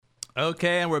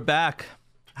Okay, and we're back.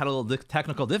 Had a little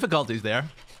technical difficulties there,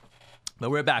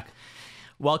 but we're back.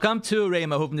 Welcome to Rei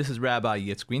Mahuvim. This is Rabbi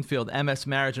Yitz Greenfield, MS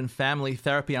Marriage and Family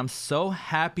Therapy. I'm so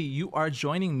happy you are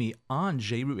joining me on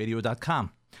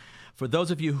jrootradio.com. For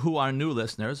those of you who are new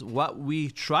listeners, what we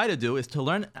try to do is to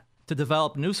learn to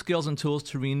develop new skills and tools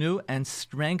to renew and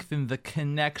strengthen the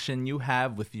connection you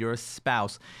have with your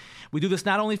spouse. We do this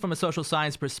not only from a social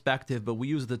science perspective, but we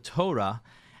use the Torah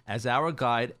as our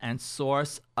guide and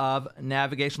source of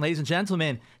navigation. Ladies and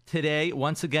gentlemen, today,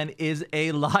 once again, is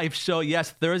a live show.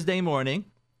 Yes, Thursday morning,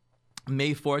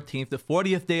 May 14th, the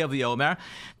 40th day of the Omer.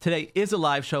 Today is a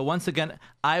live show. Once again,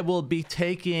 I will be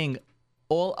taking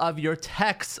all of your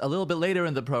texts a little bit later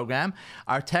in the program.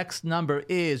 Our text number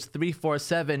is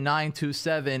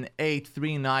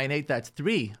 347-927-8398. That's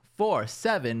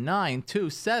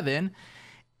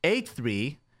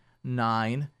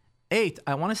 347-927-8398.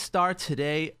 I want to start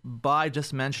today by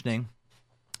just mentioning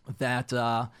that,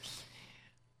 what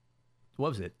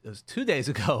was it? It was 2 days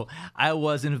ago. I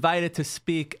was invited to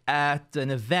speak at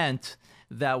an event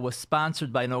that was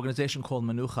sponsored by an organization called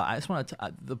Menucha. I just wanted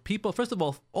to, the people, first of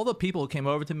all the people who came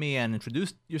over to me and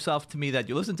introduced yourself to me, that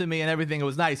you listened to me and everything, it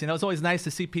was nice. You know, it's always nice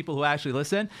to see people who actually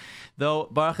listen. Though,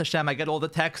 Baruch Hashem, I get all the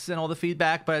texts and all the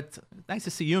feedback, but nice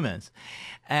to see humans.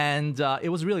 And it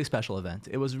was a really special event.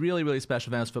 It was really, really special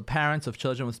event. It was for parents of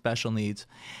children with special needs.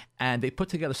 And they put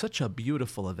together such a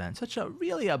beautiful event,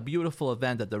 really a beautiful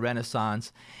event at the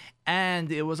Renaissance.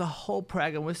 And it was a whole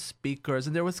program with speakers,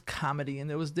 and there was comedy, and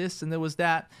there was this, and there was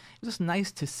that. It was just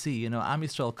nice to see, you know, Am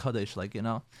Yisrael Kodesh, like, you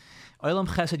know, Olam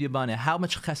Chesed Yibane, how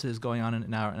much Chesed is going on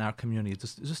in our community.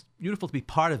 It's just beautiful to be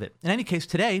part of it. In any case,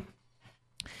 today,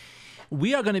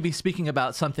 we are going to be speaking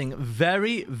about something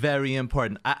very, very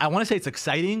important. I want to say it's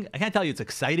exciting. I can't tell you it's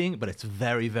exciting, but it's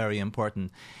very, very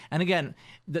important. And again,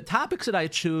 the topics that I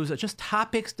choose are just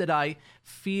topics that I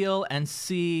feel and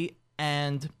see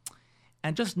and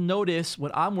just notice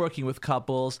when I'm working with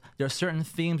couples, there are certain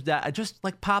themes that I just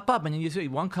like pop up, and you see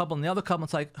one couple and the other couple,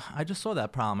 it's like, I just saw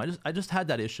that problem. I just had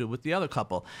that issue with the other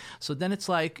couple. So then it's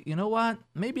like, you know what?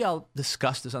 Maybe I'll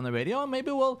discuss this on the radio, and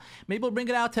maybe we'll bring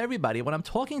it out to everybody. What I'm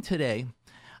talking today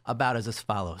about is as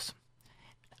follows.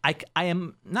 I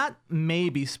am not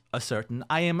maybe certain,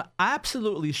 I am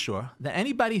absolutely sure that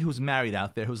anybody who's married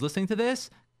out there who's listening to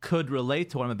this could relate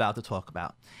to what I'm about to talk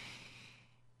about.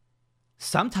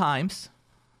 Sometimes,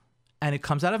 and it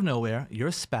comes out of nowhere,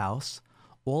 your spouse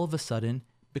all of a sudden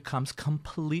becomes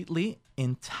completely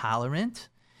intolerant,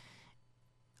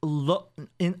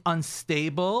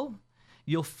 unstable.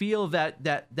 You'll feel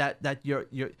that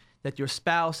your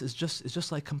spouse is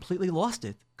just like completely lost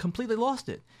it.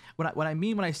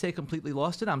 When I say completely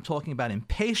lost it, I'm talking about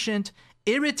impatient,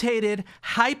 irritated,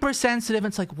 hypersensitive.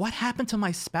 It's like, what happened to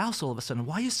my spouse all of a sudden?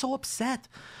 Why are you so upset?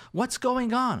 What's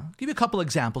going on? I'll give you a couple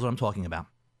examples of what I'm talking about.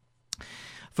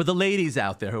 For the ladies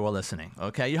out there who are listening,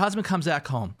 okay, your husband comes back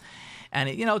home, and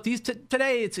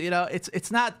today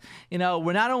it's not,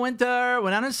 we're not in winter,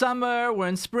 we're not in summer, we're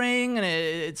in spring, and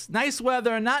it's nice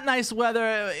weather, not nice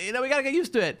weather. We gotta get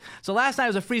used to it. So last night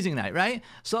was a freezing night, right?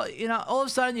 So all of a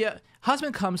sudden your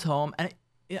husband comes home, and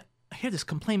I hear this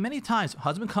complaint many times.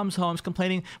 Husband comes home, is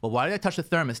complaining, well, why did I touch the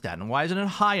thermostat? And why isn't it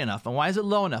high enough? And why is it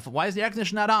low enough? And why is the air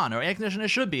conditioner not on? Or air conditioner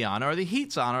should be on? Or the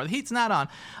heat's on? Or the heat's not on?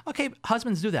 Okay,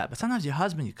 husbands do that. But sometimes your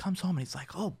husband, he comes home and he's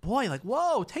like, oh boy, like,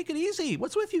 whoa, take it easy.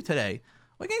 What's with you today?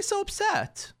 Why are you getting so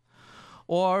upset?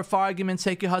 Or for argument's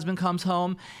sake, your husband comes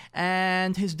home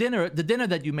and the dinner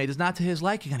that you made is not to his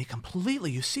liking. And you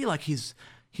see like he's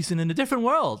in a different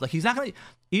world. Like he's not going to,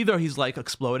 either he's like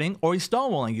exploding or he's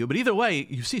stonewalling you. But either way,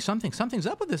 you see something's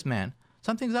up with this man.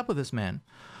 Something's up with this man.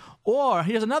 Or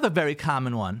here's another very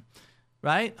common one,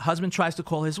 right? Husband tries to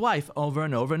call his wife over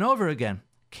and over and over again.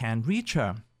 Can't reach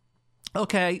her.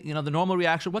 Okay, the normal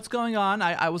reaction, what's going on?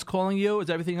 I was calling you. Is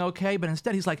everything okay? But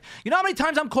instead he's like, you know how many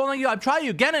times I'm calling you? I've tried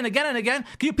you again and again and again.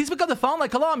 Can you please pick up the phone?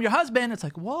 Like, hello, I'm your husband. It's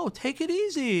like, whoa, take it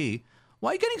easy. Why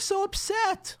are you getting so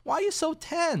upset? Why are you so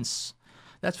tense?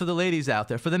 That's for the ladies out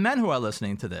there. For the men who are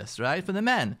listening to this, right? For the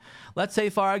men. Let's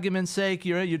say, for argument's sake,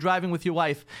 you're driving with your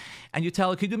wife, and you tell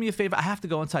her, can you do me a favor? I have to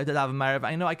go inside the Daven Ma'ariv.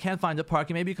 I know I can't find a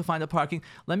parking. Maybe you can find a parking.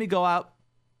 Let me go out.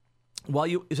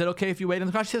 Is it okay if you wait in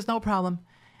the car? She says, no problem.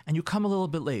 And you come a little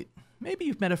bit late. Maybe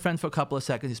you've met a friend for a couple of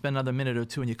seconds. You spend another minute or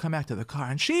two, and you come back to the car,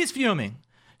 and she's fuming.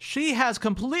 She has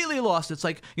completely lost it. It's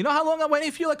like, you know how long I'm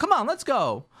waiting for you? Like, come on, let's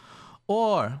go.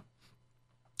 Or,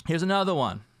 here's another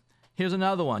one.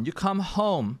 You come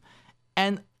home,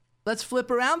 and let's flip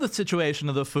around the situation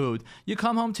of the food. You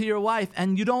come home to your wife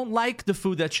and you don't like the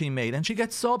food that she made, and she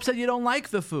gets so upset you don't like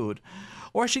the food.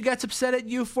 Or she gets upset at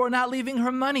you for not leaving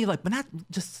her money, but not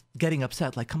just getting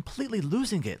upset, completely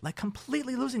losing it,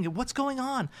 What's going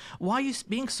on? Why are you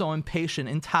being so impatient,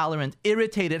 intolerant,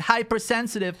 irritated,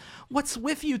 hypersensitive? What's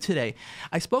with you today?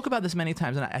 I spoke about this many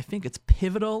times, and I think it's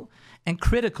pivotal and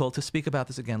critical to speak about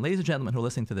this again. Ladies and gentlemen who are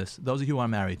listening to this, those of you who are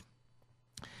married,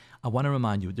 I want to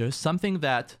remind you, there's something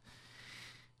that,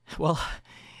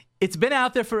 it's been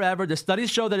out there forever. The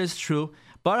studies show that it's true.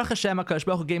 Baruch Hashem, HaKadosh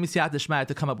Baruch Hu gave me siyata d'shmaya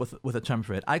to come up with a term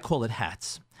for it. I call it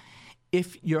hats.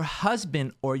 If your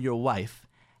husband or your wife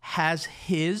has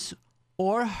his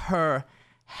or her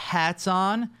hats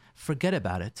on, forget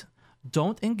about it.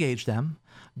 Don't engage them.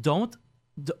 Don't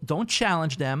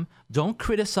challenge them. Don't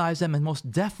criticize them. And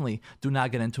most definitely do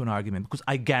not get into an argument, because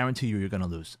I guarantee you're going to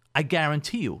lose. I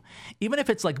guarantee you. Even if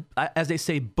it's as they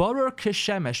say, Boror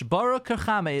Keshemesh, Boror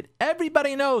Kechame,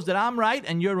 everybody knows that I'm right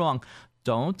and you're wrong.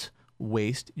 Don't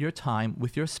waste your time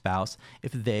with your spouse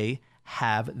if they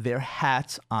have their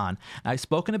hats on. Now, I've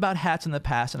spoken about hats in the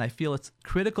past, and I feel it's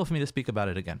critical for me to speak about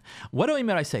it again. What do I mean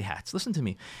when I say hats? Listen to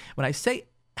me. When I say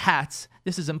hats,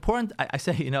 this is important. I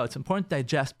say, it's important to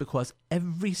digest, because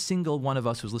every single one of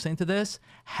us who's listening to this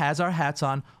has our hats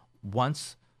on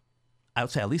once, I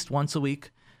would say at least once a week,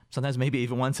 sometimes maybe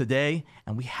even once a day,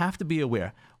 and we have to be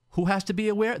aware. Who has to be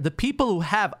aware? The people who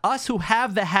have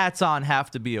the hats on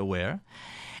have to be aware.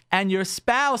 And your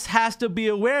spouse has to be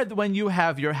aware when you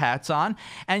have your hats on.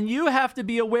 And you have to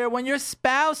be aware when your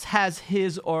spouse has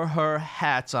his or her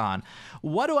hats on.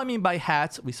 What do I mean by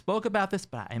hats? We spoke about this,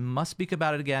 but I must speak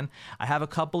about it again. I have a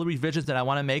couple of revisions that I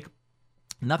want to make.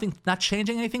 Not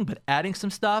changing anything, but adding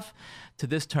some stuff to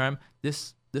this term,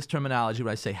 this terminology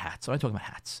where I say hats. So I'm talking about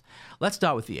hats. Let's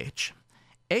start with the H.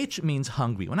 H means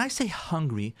hungry. When I say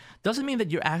hungry, doesn't mean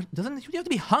that you have to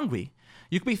be hungry.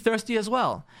 You can be thirsty as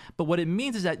well. But what it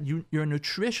means is that your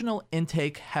nutritional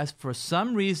intake has, for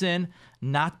some reason,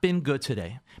 not been good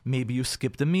today. Maybe you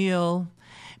skipped a meal.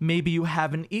 Maybe you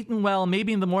haven't eaten well.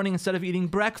 Maybe in the morning, instead of eating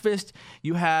breakfast,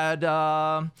 you had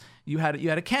a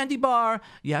candy bar.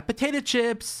 You had potato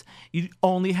chips. You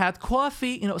only had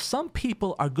coffee. Some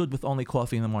people are good with only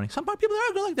coffee in the morning. Some people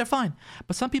are good, they're fine.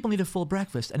 But some people need a full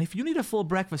breakfast. And if you need a full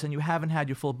breakfast and you haven't had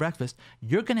your full breakfast,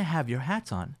 you're going to have your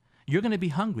hats on. You're going to be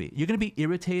hungry. You're going to be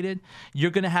irritated.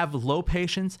 You're going to have low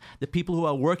patience. The people who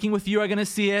are working with you are going to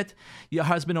see it. Your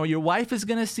husband or your wife is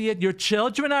going to see it. Your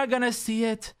children are going to see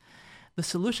it. The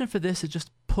solution for this is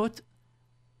just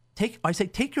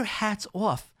take your hats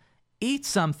off. Eat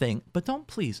something, but don't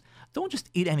just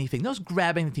eat anything. Don't just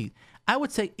grab anything to eat. I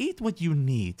would say eat what you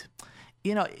need.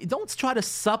 Don't try to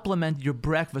supplement your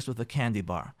breakfast with a candy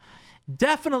bar.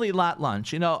 Definitely not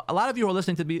lunch. A lot of you who are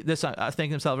listening to this are thinking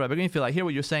to themselves, Rabbi Greenfield, I hear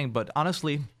what you're saying, but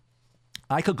honestly,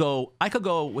 I could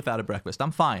go without a breakfast.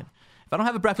 I'm fine. If I don't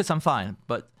have a breakfast, I'm fine.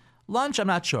 But lunch, I'm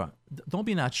not sure. Don't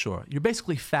be not sure. You're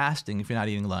basically fasting if you're not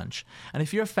eating lunch. And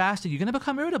if you're fasting, you're going to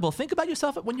become irritable. Think about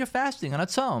yourself when you're fasting on a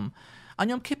tzom, on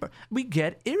Yom Kippur. We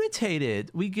get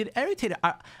irritated.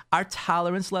 Our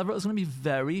tolerance level is going to be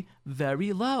very,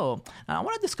 very low. Now, I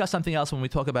want to discuss something else when we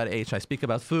talk about H. I speak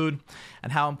about food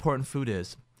and how important food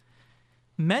is.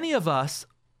 Many of us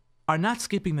are not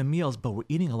skipping the meals, but we're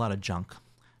eating a lot of junk.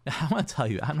 Now, I want to tell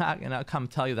you, I'm not going to come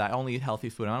tell you that I only eat healthy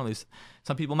food.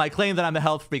 Some people might claim that I'm a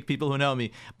health freak, people who know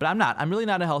me, but I'm not. I'm really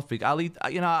not a health freak. I'll eat the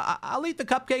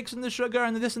cupcakes and the sugar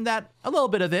and the this and that, a little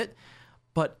bit of it.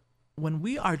 But when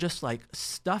we are just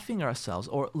stuffing ourselves,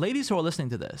 or ladies who are listening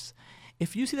to this,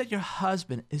 if you see that your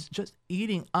husband is just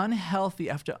eating unhealthy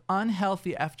after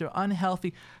unhealthy after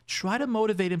unhealthy, try to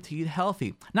motivate him to eat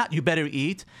healthy. Not you better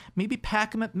eat. Maybe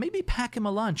pack him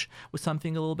a lunch with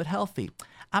something a little bit healthy.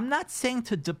 I'm not saying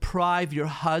to deprive your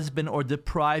husband or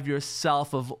deprive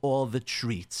yourself of all the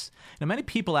treats. Many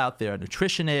people out there,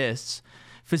 nutritionists,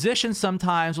 physicians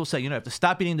sometimes will say, you have to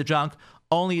stop eating the junk,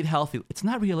 only eat healthy. It's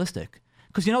not realistic.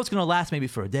 Because it's going to last maybe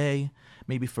for a day,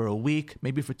 maybe for a week,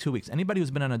 maybe for 2 weeks. Anybody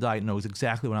who's been on a diet knows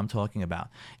exactly what I'm talking about.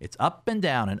 It's up and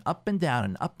down and up and down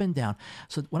and up and down.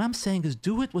 So what I'm saying is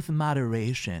do it with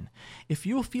moderation. If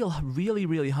you feel really,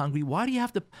 really hungry, why do you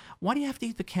have to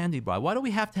eat the candy bar? Why do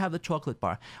we have to have the chocolate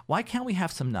bar? Why can't we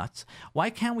have some nuts?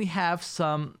 Why can't we have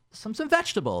some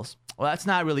vegetables? Well, that's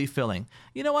not really filling.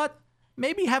 You know what?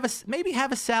 Maybe have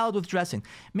a salad with dressing.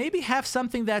 Maybe have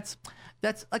something that's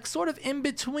sort of in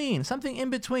between, something in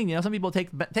between. Some people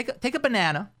take a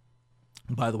banana.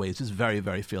 By the way, this is very,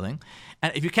 very filling.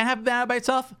 And if you can't have a banana by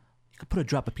itself, could put a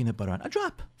drop of peanut butter on. A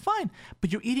drop, fine.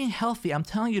 But you're eating healthy. I'm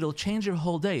telling you, it'll change your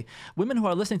whole day. Women who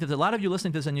are listening to this, a lot of you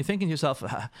listening to this, and you're thinking to yourself,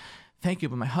 thank you,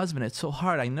 but my husband, it's so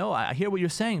hard. I know, I hear what you're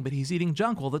saying, but he's eating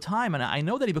junk all the time, and I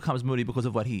know that he becomes moody because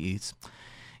of what he eats.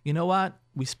 You know what?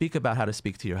 We speak about how to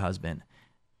speak to your husband.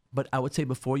 But I would say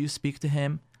before you speak to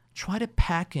him, try to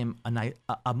pack him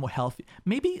a more healthy.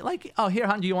 Maybe like, oh, here,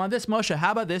 hon, do you want this? Moshe,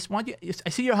 how about this? I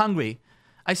see you're hungry.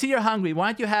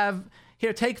 Why don't you have,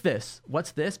 here, take this.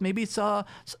 What's this? Maybe it's a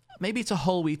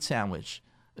whole wheat sandwich.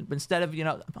 Instead of,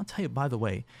 I'll tell you, by the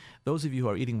way, those of you who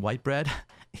are eating white bread,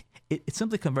 it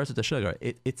simply converts it to sugar.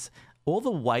 It's all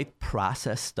the white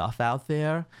processed stuff out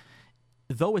there,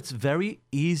 though it's very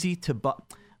easy to buy.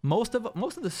 Most of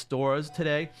the stores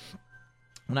today,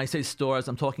 when I say stores,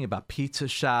 I'm talking about pizza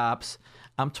shops.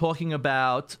 I'm talking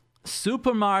about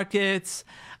supermarkets.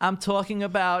 I'm talking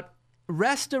about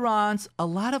restaurants. A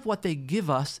lot of what they give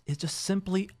us is just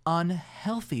simply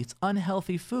unhealthy. It's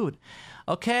unhealthy food.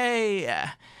 Okay,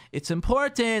 it's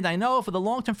important. I know for the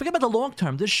long term. Forget about the long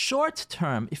term. The short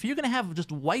term. If you're going to have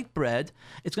just white bread,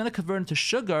 it's going to convert into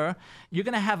sugar. You're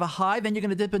going to have a high, then you're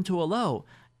going to dip into a low.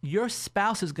 Your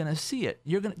spouse is going to see it.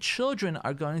 Children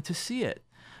are going to see it.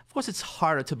 Of course, it's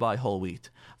harder to buy whole wheat.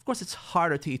 Of course, it's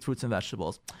harder to eat fruits and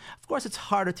vegetables. Of course, it's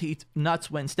harder to eat nuts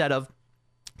instead of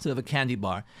a candy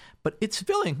bar. But it's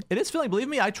filling. It is filling. Believe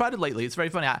me, I tried it lately. It's very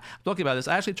funny. I'm talking about this.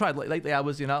 I actually tried lately. I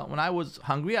was, when I was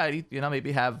hungry, I'd eat,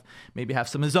 maybe have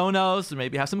some Mizonos or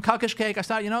maybe have some kakash cake. I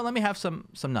thought, let me have some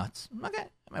nuts. Okay.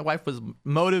 My wife was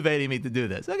motivating me to do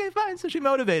this. Okay, fine. So she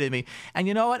motivated me. And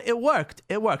you know what? It worked.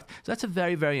 So that's a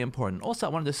very, very important. Also, I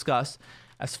want to discuss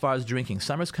as far as drinking.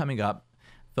 Summer's coming up.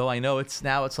 Though I know it's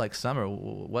like summer.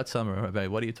 What summer?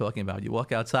 What are you talking about? You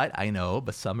walk outside? I know,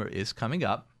 but summer is coming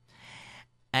up.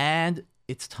 And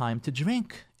it's time to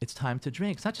drink. It's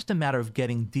not just a matter of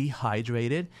getting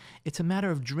dehydrated. It's a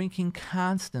matter of drinking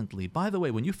constantly. By the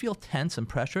way, when you feel tense and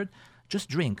pressured, just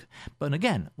drink. But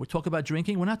again, we're talking about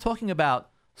drinking. We're not talking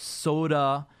about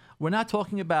soda. We're not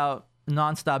talking about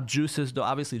nonstop juices, though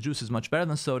obviously juice is much better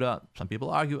than soda. Some people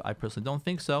argue. I personally don't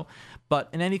think so. But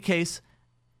in any case,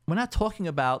 we're not talking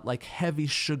about like heavy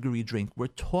sugary drink. We're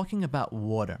talking about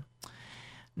water.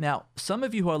 Now, some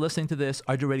of you who are listening to this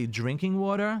are already drinking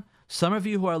water. Some of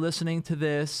you who are listening to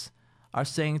this are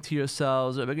saying to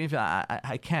yourselves,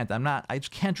 I can't. I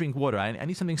just can't drink water. I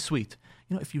need something sweet.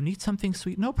 If you need something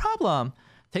sweet, no problem.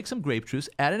 Take some grape juice,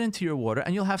 add it into your water,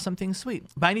 and you'll have something sweet.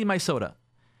 But I need my soda.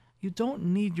 You don't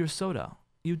need your soda.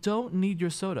 You don't need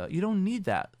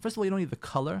that. First of all, you don't need the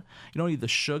color. You don't need the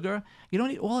sugar. You don't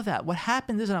need all of that. What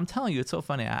happens is, and I'm telling you, it's so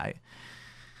funny.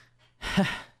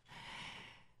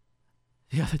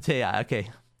 The other day,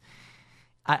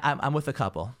 I'm with a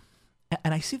couple,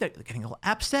 and I see they're getting a little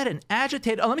upset and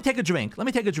agitated. Oh, let me take a drink.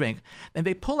 And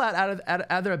they pull out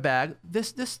of their bag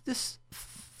this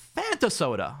Fanta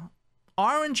soda,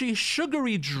 orangey,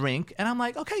 sugary drink, and I'm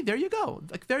like, okay, there you go.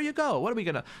 What are we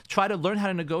gonna try to learn how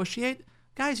to negotiate?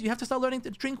 Guys, you have to start learning to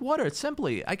drink water. It's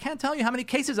simply, I can't tell you how many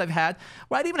cases I've had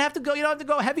where I didn't even have to go, you don't have to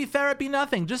go heavy therapy,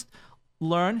 nothing. Just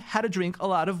learn how to drink a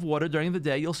lot of water during the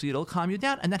day. You'll see it'll calm you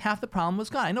down. And then half the problem was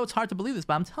gone. I know it's hard to believe this,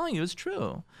 but I'm telling you it's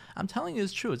true.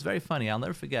 It's very funny. I'll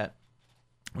never forget.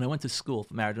 When I went to school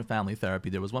for marriage and family therapy,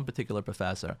 there was one particular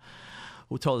professor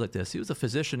who told us like this. He was a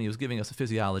physician. He was giving us a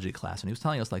physiology class, and he was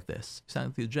telling us like this. He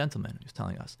sounded like a gentleman. He was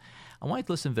telling us, I want you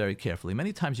to listen very carefully.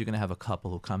 Many times you're going to have a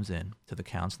couple who comes in to the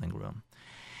counseling room,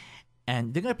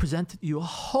 and they're going to present you a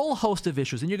whole host of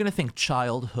issues, and you're going to think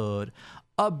childhood,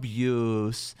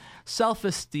 abuse,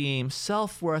 self-esteem,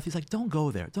 self-worth. He's like, don't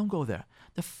go there.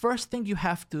 The first thing you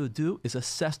have to do is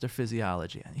assess their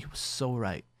physiology. And he was so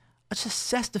right. Let's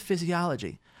assess the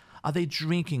physiology. Are they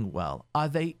drinking well? Are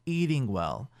they eating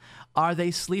well? Are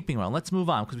they sleeping well? Let's move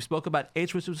on, because we spoke about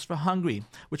H, which was for hungry,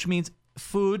 which means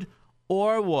food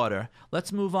or water.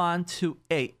 Let's move on to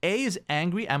A. A is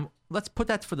angry. And let's put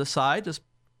that for the side. Just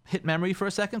hit memory for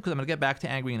a second, because I'm going to get back to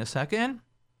angry in a second.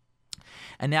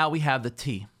 And now we have the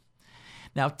T.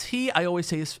 Now, T, I always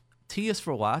say, T is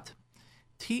for what?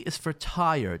 T is for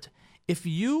tired. If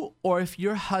you or if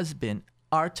your husband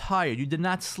are tired, you did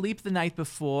not sleep the night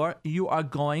before, you are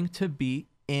going to be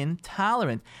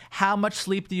intolerant. How much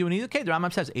sleep do you need? Okay, the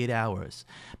Rambam says 8 hours.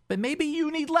 But maybe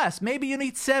you need less. Maybe you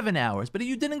need 7 hours. But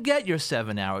you didn't get your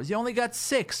 7 hours. You only got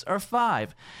 6 or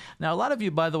 5. Now, a lot of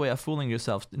you, by the way, are fooling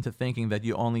yourselves into thinking that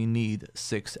you only need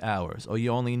 6 hours or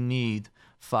you only need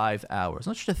 5 hours.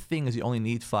 Not such a thing as you only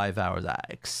need 5 hours.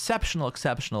 Exceptional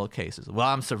cases. Well,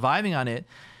 I'm surviving on it.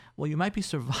 Well, you might be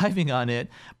surviving on it,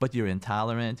 but you're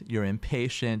intolerant, you're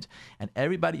impatient, and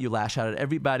you lash out at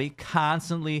everybody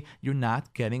constantly. You're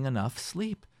not getting enough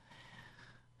sleep.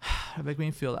 Rabbi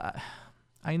Greenfield,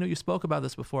 I know you spoke about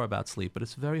this before about sleep, but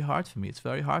it's very hard for me. It's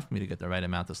very hard for me to get the right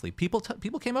amount of sleep. People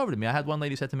came over to me. I had one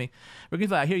lady said to me, Rabbi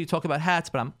Greenfield, I hear you talk about hats,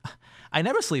 but I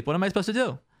never sleep. What am I supposed to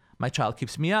do? My child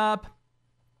keeps me up.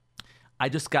 I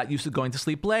just got used to going to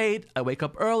sleep late. I wake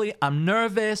up early. I'm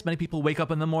nervous. Many people wake up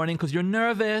in the morning because you're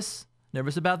nervous.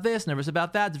 Nervous about this, nervous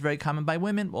about that. It's very common by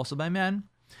women, also by men.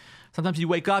 Sometimes you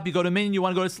wake up, you go to minyan, you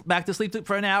want to go back to sleep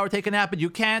for an hour, take a nap, but you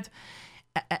can't.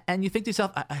 And you think to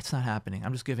yourself, it's not happening.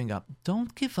 I'm just giving up.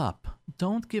 Don't give up.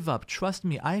 Don't give up. Trust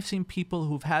me, I've seen people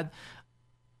who've had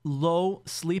low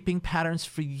sleeping patterns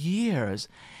for years,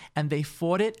 and they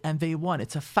fought it and they won.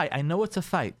 It's a fight. I know it's a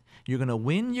fight. You're going to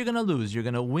win, you're going to lose. You're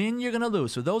going to win, you're going to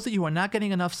lose. So those of you who are not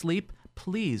getting enough sleep,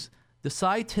 please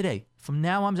decide today. From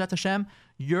now on, Zat Hashem,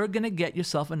 you're going to get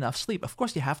yourself enough sleep. Of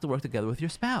course, you have to work together with your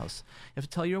spouse. You have to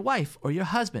tell your wife or your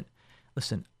husband,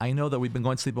 listen, I know that we've been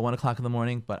going to sleep at 1 o'clock in the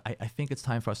morning, but I think it's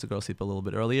time for us to go to sleep a little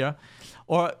bit earlier.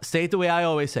 Or say it the way I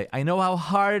always say. I know how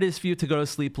hard it is for you to go to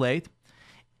sleep late.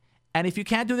 And if you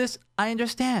can't do this, I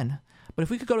understand. But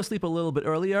if we could go to sleep a little bit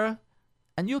earlier,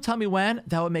 and you'll tell me when,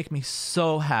 that would make me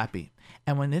so happy.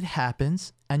 And when it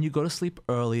happens, and you go to sleep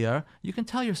earlier, you can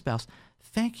tell your spouse,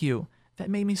 thank you. That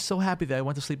made me so happy that I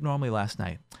went to sleep normally last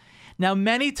night. Now,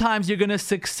 many times you're going to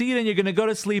succeed and you're going to go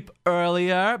to sleep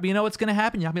earlier, but you know what's going to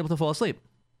happen? You're not going to be able to fall asleep.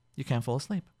 You can't fall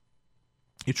asleep.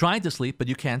 You're trying to sleep, but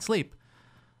you can't sleep.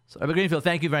 So, Rabbi Greenfield,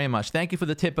 thank you very much. Thank you for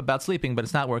the tip about sleeping, but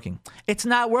it's not working. It's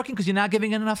not working because you're not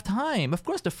giving it enough time. Of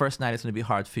course, the first night is going to be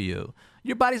hard for you.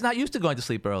 Your body's not used to going to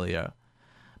sleep earlier.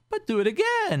 But do it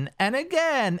again and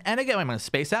again and again. I'm going to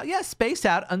space out. Yes, space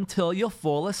out until you'll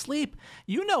fall asleep.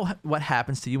 You know what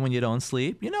happens to you when you don't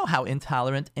sleep. You know how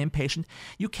intolerant, impatient.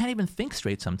 You can't even think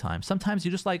straight sometimes. Sometimes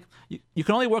you're just like, you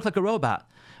can only work like a robot.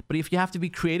 But if you have to be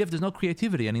creative, there's no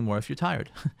creativity anymore if you're tired.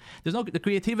 The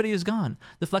creativity is gone.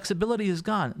 The flexibility is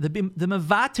gone. The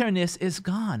mevaterness is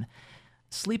gone.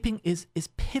 Sleeping is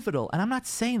pivotal. And I'm not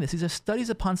saying this. These are studies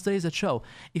upon studies that show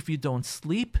if you don't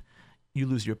sleep, you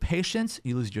lose your patience,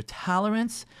 you lose your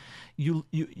tolerance, you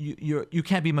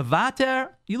can't be mevater,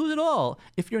 you lose it all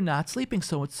if you're not sleeping.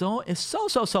 So it's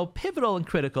so pivotal and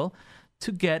critical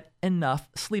to get enough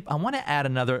sleep. I want to add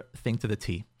another thing to the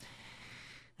tea.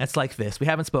 It's like this. We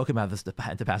haven't spoken about this in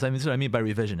the past. I mean, this is what I mean by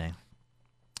revisioning.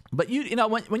 But you know,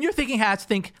 when you're thinking hats,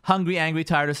 think hungry, angry,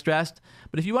 tired, or stressed.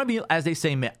 But if you want to be, as they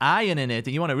say, me'ayin in it,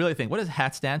 and you want to really think, what does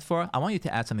hat stand for? I want you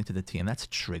to add something to the tea, and that's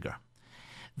trigger.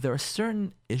 There are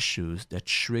certain issues that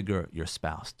trigger your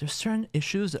spouse. There's certain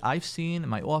issues that I've seen in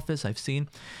my office, I've seen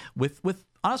with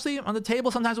honestly on the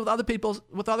table, sometimes with other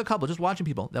couples, just watching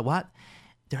people, that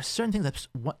there are certain things that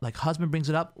like husband brings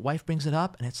it up, wife brings it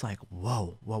up, and it's like,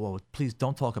 whoa, please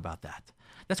don't talk about that.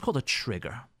 That's called a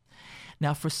trigger.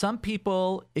 Now, for some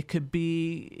people, it could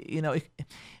be,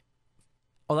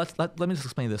 let me just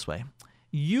explain it this way.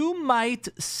 You might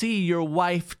see your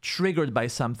wife triggered by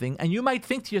something, and you might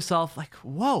think to yourself, like,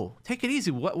 whoa, take it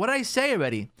easy. What did I say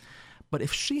already? But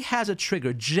if she has a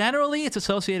trigger, generally it's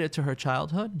associated to her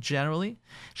childhood. Generally,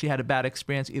 she had a bad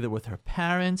experience either with her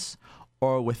parents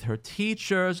or with her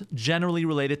teachers, generally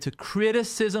related to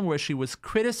criticism, where she was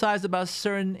criticized about a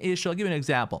certain issue. I'll give you an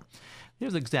example.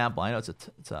 Here's an example. I know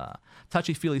it's a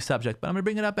touchy-feely subject, but I'm going to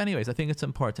bring it up anyways. I think it's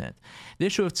important. The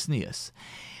issue of tznius.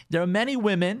 There are many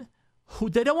women who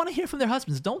they don't want to hear from their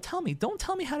husbands. Don't tell me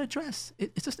how to dress.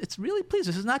 It's really, please,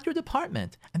 this is not your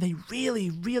department. And they really,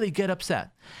 really get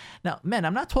upset. Now, men,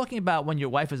 I'm not talking about when your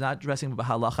wife is not dressing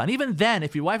b'halacha. And even then,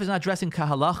 if your wife is not dressing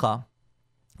kahalacha,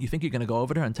 you think you're going to go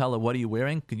over to her and tell her, what are you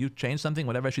wearing? Could you change something?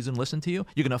 Whatever, she's going to listen to you.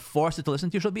 You're going to force it to listen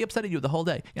to you. She'll be upset at you the whole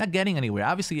day. You're not getting anywhere.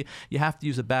 Obviously, you have to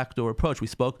use a backdoor approach. We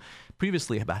spoke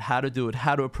previously about how to do it,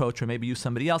 how to approach her, maybe use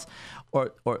somebody else,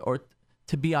 or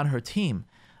to be on her team.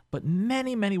 But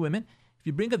many, many women, if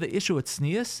you bring up the issue at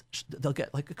tznius, they'll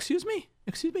get like, excuse me,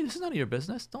 this is none of your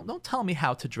business. Don't tell me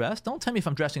how to dress. Don't tell me if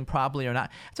I'm dressing properly or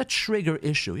not. It's a trigger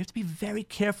issue. You have to be very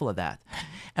careful of that.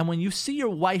 And when you see your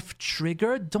wife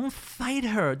triggered, don't fight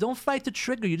her. Don't fight the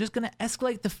trigger. You're just going to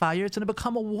escalate the fire. It's going to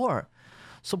become a war.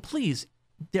 So please,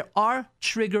 there are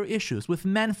trigger issues with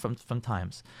men from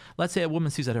times. Let's say a woman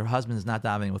sees that her husband is not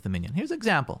davening with the minyan. Here's an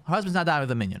example. Her husband's not davening with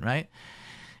the minyan, right?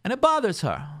 And it bothers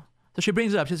her. So she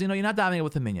brings it up. She says, you're not davening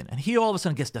with the minyan. And he all of a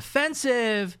sudden gets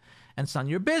defensive, and it's none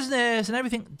of your business and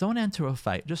everything. Don't enter a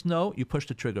fight. Just know you push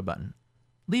the trigger button.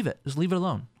 Leave it. Just leave it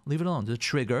alone. Leave it alone. The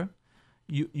trigger.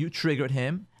 You triggered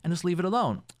him, and just leave it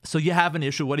alone. So you have an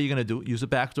issue. What are you going to do? Use a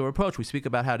backdoor approach. We speak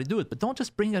about how to do it. But don't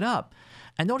just bring it up.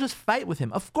 And don't just fight with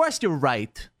him. Of course you're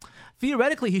right.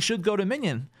 Theoretically, he should go to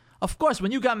minyan. Of course,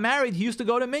 when you got married, he used to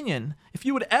go to Minyan. If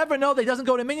you would ever know that he doesn't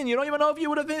go to Minyan, you don't even know if you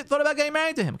would have thought about getting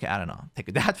married to him. Okay, I don't know. Take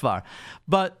it that far.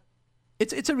 But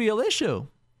it's a real issue.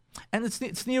 And it's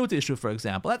tzniut issue, for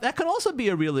example. That could also be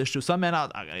a real issue. Some men are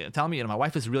telling me, my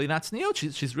wife is really not tzniut.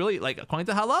 She's really, according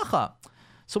to halacha.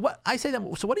 So what I say to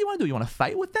them, so what do you want to do? You want to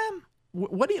fight with them?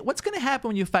 What's going to happen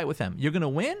when you fight with them? You're going to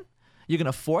win? You're going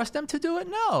to force them to do it?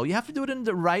 No. You have to do it in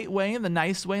the right way, in the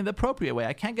nice way, in the appropriate way.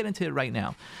 I can't get into it right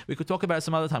now. We could talk about it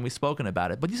some other time. We've spoken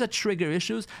about it. But these are trigger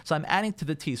issues, so I'm adding to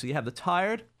the T. So you have the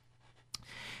tired,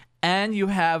 and you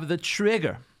have the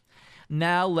trigger.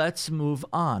 Now let's move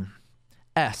on.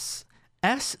 S.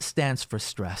 S stands for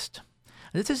stressed.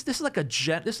 This is like a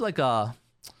klal.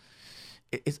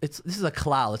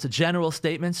 It's a general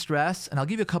statement, stress, and I'll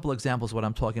give you a couple examples of what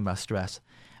I'm talking about, stress.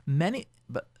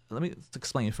 But let me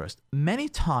explain it first. Many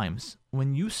times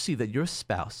when you see that your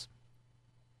spouse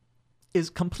is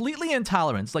completely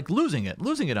intolerant, it's like losing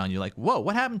it on you, like, whoa,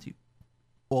 what happened to you?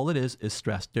 All it is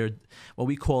stress. They're what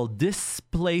we call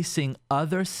displacing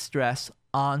other stress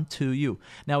onto you.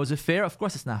 Now, is it fair? Of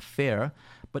course it's not fair,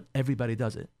 but everybody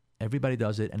does it. Everybody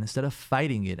does it, and instead of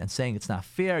fighting it and saying it's not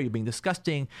fair, you're being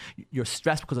disgusting, you're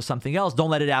stressed because of something else,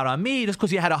 don't let it out on me, just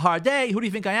because you had a hard day, who do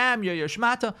you think I am, you're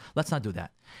shmata. Let's not do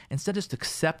that. Instead, just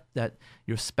accept that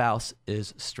your spouse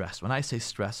is stressed. When I say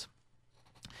stress,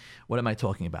 what am I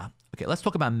talking about? Okay, let's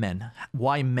talk about men,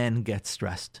 why men get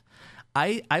stressed.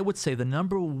 I would say the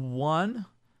number one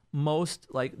most,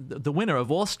 the winner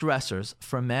of all stressors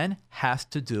for men has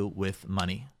to do with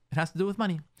money. It has to do with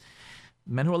money.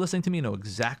 Men who are listening to me know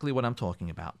exactly what I'm talking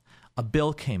about. A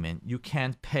bill came in. You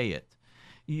can't pay it.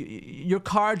 Your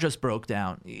car just broke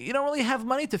down. You don't really have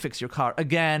money to fix your car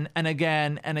again and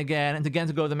again and again and again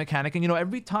to go to the mechanic. And,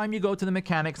 every time you go to the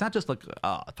mechanic, it's not just like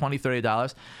 $20,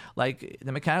 $30. Like,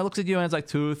 the mechanic looks at you and it's like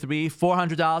 $200, $300,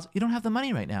 $400. You don't have the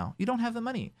money right now. You don't have the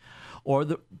money. Or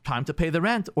the time to pay the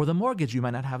rent or the mortgage. You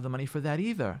might not have the money for that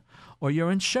either. Or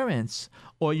your insurance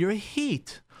or your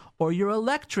heat. Or your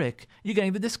electric, you're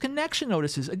getting the disconnection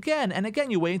notices again and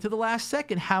again. You wait until the last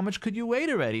second. How much could you wait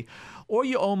already? Or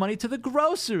you owe money to the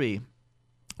grocery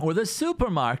or the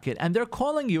supermarket, and they're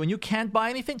calling you and you can't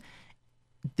buy anything.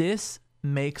 This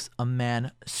makes a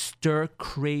man stir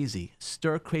crazy.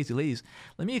 Stir crazy. Ladies,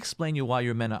 let me explain you why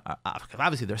your men are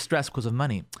obviously they're stressed because of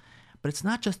money. But it's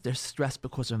not just they're stressed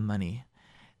because of money.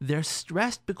 They're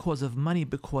stressed because of money,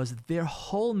 because their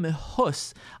whole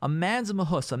mehus, a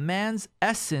man's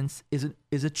essence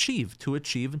is achieved, to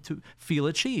achieve and to feel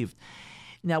achieved.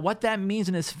 Now, what that means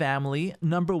in his family,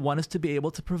 number one, is to be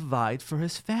able to provide for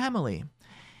his family.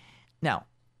 Now,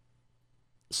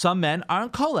 some men are in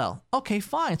kollel. Okay,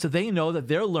 fine. So they know that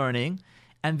they're learning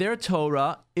and their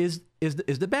Torah is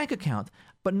the bank account.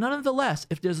 But nonetheless,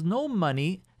 if there's no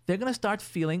money, they're going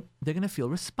to feel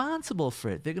responsible for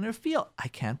it. They're going to feel, I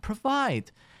can't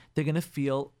provide. They're going to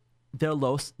feel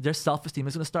their self-esteem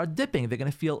is going to start dipping. They're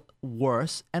going to feel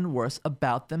worse and worse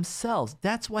about themselves.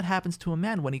 That's what happens to a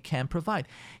man when he can't provide.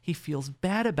 He feels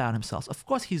bad about himself. Of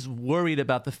course, he's worried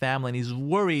about the family, and he's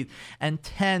worried and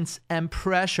tense and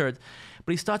pressured.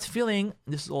 But he starts feeling,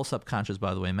 this is all subconscious,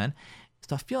 by the way, men,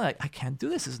 start feeling like, I can't do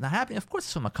this. It's not happening. Of course,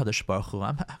 it's from HaKadosh Baruch Hu.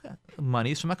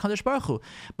 Money is from HaKadosh Baruch Hu.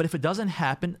 But if it doesn't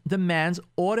happen, the man's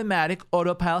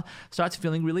autopilot starts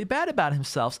feeling really bad about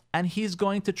himself, and he's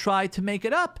going to try to make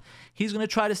it up. He's going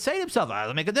to try to say to himself,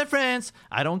 I'll make a difference.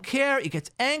 I don't care. He gets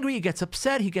angry. He gets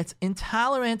upset. He gets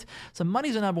intolerant. So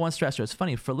money's the number one stressor. It's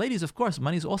funny. For ladies, of course,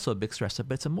 money's also a big stressor,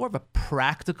 but it's more of a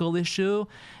practical issue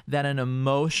than an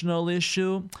emotional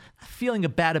issue. Feeling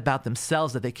bad about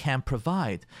themselves that they can't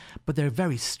provide. But they're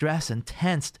very stressed and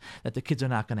tensed that the kids are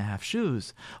not going to have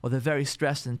shoes. Or they're very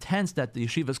stressed and tense that the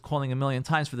yeshiva is calling a million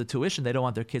times for the tuition. They don't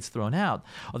want their kids thrown out.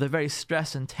 Or they're very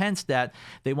stressed and tense that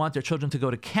they want their children to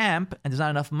go to camp and there's not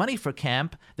enough money for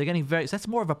camp. They're getting so that's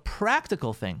more of a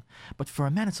practical thing. But for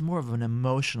a man, it's more of an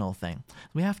emotional thing.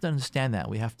 We have to understand that.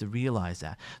 We have to realize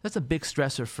that. That's a big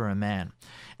stressor for a man.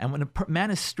 And when a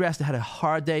man is stressed, had a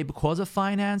hard day because of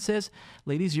finances,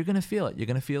 ladies, you're going to feel it. You're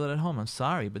going to feel it at home. I'm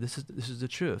sorry, but this is the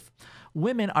truth.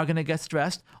 Women are going to get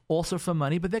stressed also for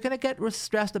money, but they're going to get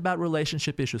stressed about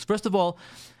relationship issues. First of all,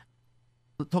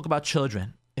 let's talk about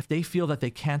children. If they feel that they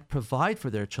can't provide for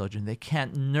their children, they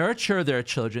can't nurture their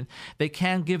children, they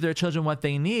can't give their children what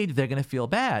they need, they're going to feel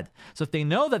bad. So if they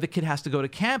know that the kid has to go to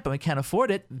camp and we can't afford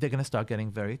it, they're going to start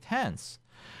getting very tense.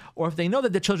 Or if they know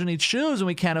that the children need shoes and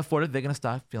we can't afford it, they're going to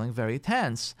start feeling very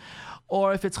tense.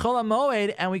 Or if it's Chol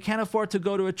HaMoed and we can't afford to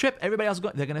go to a trip, everybody else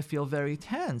they're going to feel very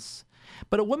tense.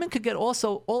 But a woman could get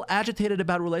also all agitated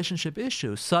about relationship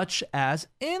issues, such as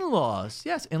in-laws.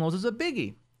 Yes, in-laws is a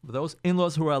biggie. For those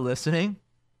in-laws who are listening,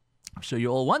 I'm sure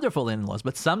you're all wonderful in-laws,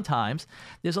 but sometimes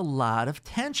there's a lot of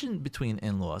tension between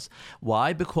in-laws.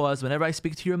 Why? Because whenever I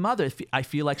speak to your mother, I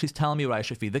feel like she's telling me what I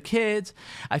should feed the kids.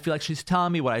 I feel like she's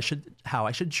telling me how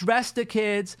I should dress the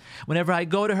kids. Whenever I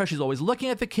go to her, she's always looking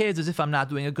at the kids as if I'm not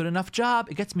doing a good enough job.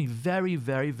 It gets me very,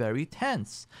 very, very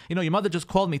tense. Your mother just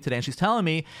called me today and she's telling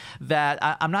me that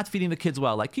I'm not feeding the kids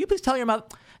well. Like, can you please tell your mother?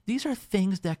 These are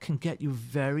things that can get you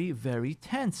very, very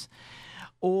tense.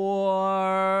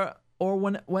 Or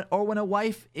when a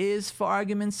wife is, for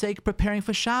argument's sake, preparing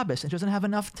for Shabbos and she doesn't have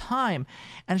enough time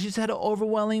and she's had an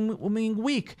overwhelming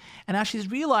week and now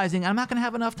she's realizing I'm not going to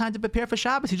have enough time to prepare for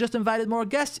Shabbos. You just invited more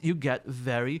guests. You get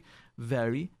very,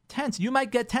 very tense. You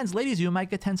might get tense. Ladies, you might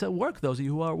get tense at work, those of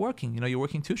you who are working. You're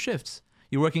working 2 shifts.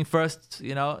 You're working first,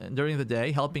 during the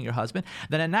day, helping your husband.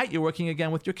 Then at night, you're working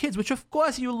again with your kids, which of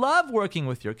course you love working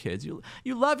with your kids. You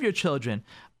love your children,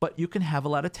 but you can have a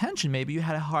lot of tension. Maybe you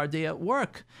had a hard day at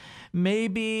work.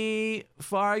 Maybe,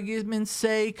 for argument's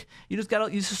sake, you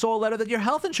saw a letter that your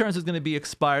health insurance is going to be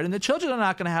expired and the children are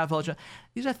not going to have health insurance.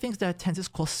 These are things that are tense. It's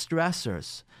called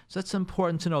stressors. So it's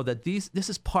important to know that this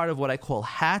is part of what I call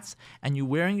hats, and you're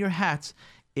wearing your hats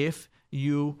if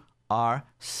you are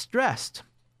stressed.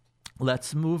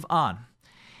 Let's move on.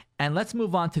 And let's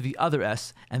move on to the other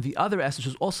S. And the other S, which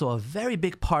is also a very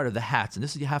big part of the hats. And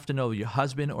this is, you have to know your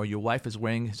husband or your wife is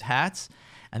wearing his hats.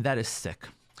 And that is sick.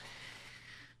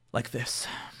 Like this.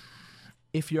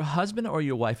 If your husband or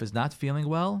your wife is not feeling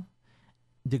well,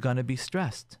 they're going to be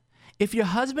stressed. If your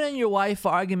husband and your wife,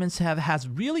 for arguments, has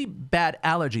really bad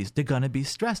allergies, they're going to be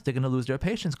stressed. They're going to lose their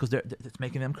patience because it's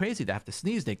making them crazy. They have to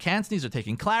sneeze. They can't sneeze. They're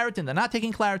taking Claritin. They're not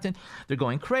taking Claritin. They're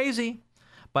going crazy.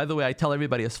 By the way, I tell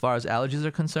everybody, as far as allergies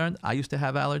are concerned, I used to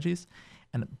have allergies,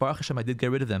 and Baruch Hashem, I did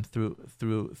get rid of them through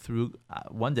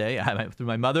one day, through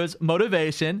my mother's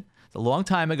motivation. It's a long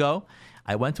time ago.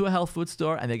 I went to a health food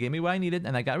store, and they gave me what I needed,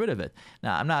 and I got rid of it.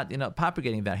 Now, I'm not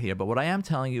propagating that here, but what I am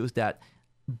telling you is that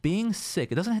being sick,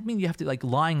 it doesn't mean you have to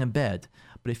lying in bed,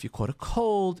 but if you caught a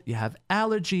cold, you have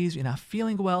allergies, you're not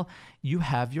feeling well, you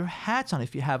have your hats on.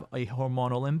 If you have a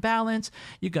hormonal imbalance,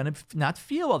 you're going to not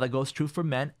feel well. That goes true for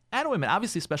men and women,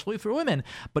 obviously, especially for women,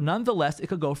 but nonetheless, it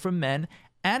could go for men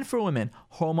and for women.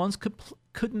 Hormones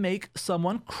could make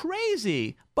someone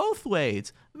crazy, both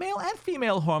ways, male and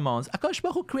female hormones. HaKadosh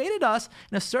Baruch Hu created us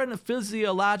in a certain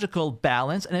physiological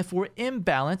balance, and if we're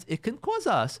imbalanced, it can cause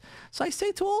us. So I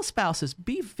say to all spouses,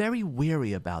 be very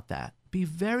wary about that. Be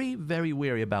very, very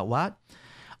wary about what?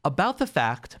 About the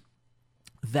fact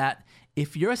that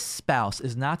if your spouse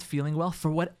is not feeling well,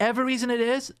 for whatever reason it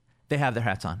is, they have their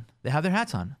hats on. They have their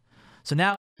hats on. So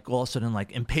now, all of a sudden,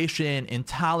 impatient,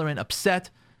 intolerant,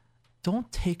 upset,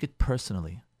 don't take it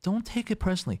personally. Don't take it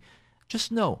personally.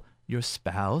 Just know your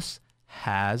spouse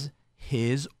has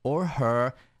his or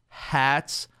her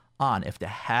hats on. If the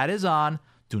hat is on,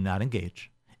 do not engage.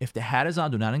 If the hat is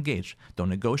on, do not engage. Don't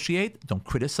negotiate. Don't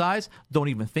criticize. Don't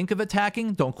even think of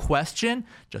attacking. Don't question.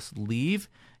 Just leave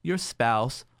your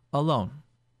spouse alone.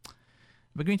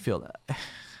 But Greenfield,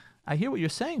 I hear what you're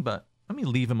saying, but let me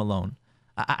leave him alone.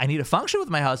 I need a function with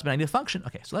my husband. I need a function.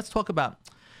 Okay, so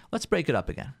let's break it up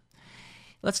again.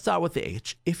 Let's start with the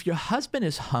H. If your husband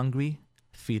is hungry,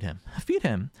 feed him. Feed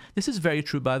him. This is very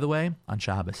true, by the way, on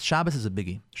Shabbos. Shabbos is a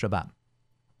biggie. Shabbat.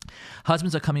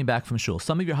 Husbands are coming back from shul.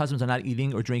 Some of your husbands are not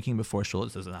eating or drinking before shul.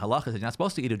 This is in halacha. You're not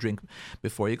supposed to eat or drink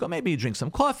before you go. Maybe you drink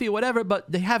some coffee or whatever,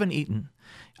 but they haven't eaten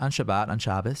on Shabbat, on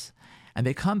Shabbos. And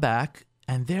they come back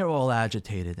and they're all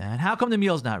agitated. And how come the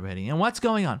meal's not ready? And what's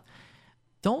going on?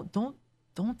 Don't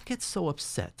get so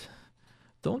upset.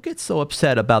 Don't get so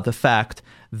upset about the fact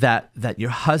that your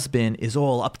husband is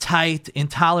all uptight,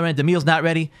 intolerant, the meal's not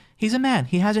ready. He's a man.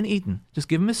 He hasn't eaten. Just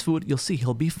give him his food. You'll see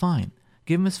he'll be fine.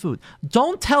 Give him his food.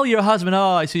 Don't tell your husband,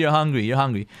 oh, I see you're hungry. You're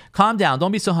hungry. Calm down.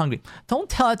 Don't be so hungry. Don't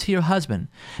tell it to your husband.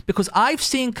 Because I've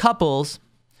seen couples...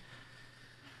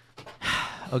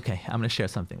 Okay, I'm going to share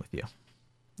something with you.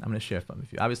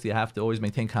 Obviously, I have to always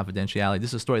maintain confidentiality.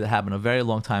 This is a story that happened a very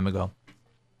long time ago.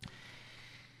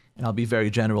 And I'll be very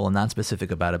general and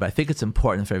non-specific about it, but I think it's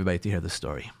important for everybody to hear the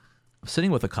story. I'm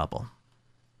sitting with a couple,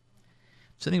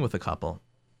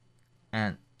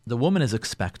 and the woman is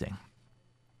expecting.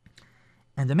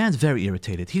 And the man's very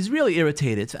irritated. He's really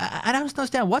irritated. I don't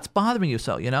understand what's bothering you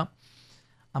so,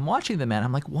 I'm watching the man.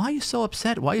 I'm like, why are you so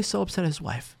upset? Why are you so upset at his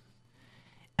wife?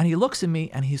 And he looks at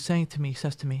me and he says to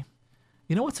me,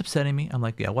 you know what's upsetting me? I'm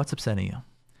like, yeah, what's upsetting you?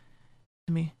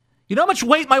 To me, you know how much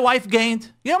weight my wife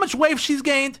gained? You know how much weight she's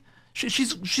gained?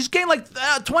 She's gained like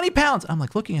 20 pounds. I'm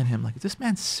like looking at him like, is this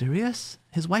man serious?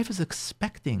 His wife is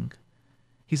expecting.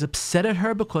 He's upset at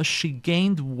her because she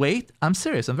gained weight. I'm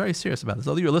serious. I'm very serious about this.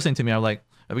 Although you're listening to me, I'm like,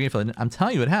 I'm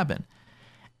telling you what happened.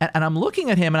 And I'm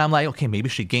looking at him and I'm like, okay, maybe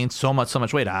she gained so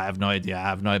much weight. I have no idea. I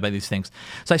have no idea about these things.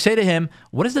 So I say to him,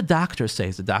 what does the doctor say?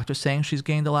 Is the doctor saying she's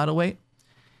gained a lot of weight?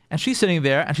 And she's sitting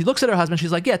there and she looks at her husband.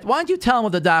 She's like, yeah, why don't you tell him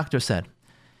what the doctor said?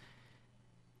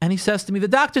 And he says to me, the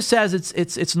doctor says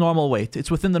it's normal weight.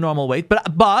 It's within the normal weight.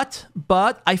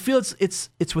 But I feel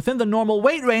it's within the normal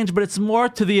weight range, but it's more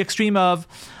to the extreme of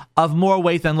more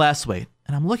weight than less weight.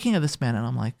 And I'm looking at this man and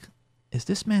I'm like, is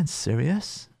this man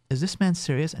serious? Is this man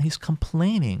serious? And he's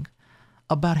complaining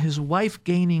about his wife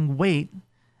gaining weight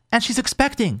and she's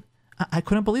expecting. I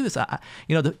couldn't believe this.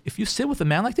 If you sit with a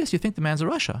man like this, you think the man's a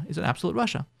Russia. He's an absolute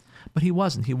Russia. But he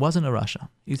wasn't. He wasn't a Russia.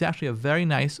 He's actually a very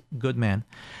nice, good man.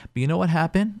 But you know what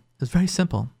happened? It was very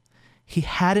simple. He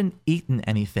hadn't eaten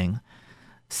anything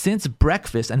since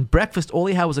breakfast. And breakfast, all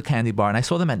he had was a candy bar. And I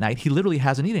saw them at night. He literally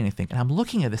hasn't eaten anything. And I'm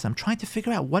looking at this. I'm trying to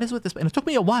figure out what is with this. And it took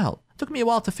me a while. It took me a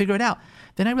while to figure it out.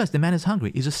 Then I realized the man is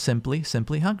hungry. He's just simply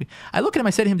hungry. I look at him. I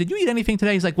said to him, did you eat anything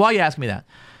today? He's like, why are you asking me that?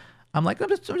 I'm like, I'm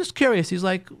just curious. He's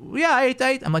like, yeah, I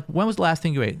ate. I'm like, when was the last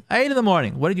thing you ate? I ate in the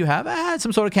morning. What did you have? I had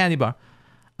some sort of candy bar.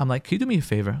 I'm like, can you do me a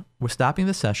favor? We're stopping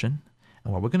the session.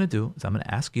 And what we're going to do is I'm going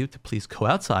to ask you to please go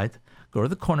outside, go to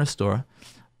the corner store,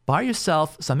 buy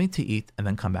yourself something to eat, and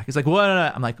then come back. He's like, what?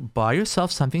 No. I'm like, buy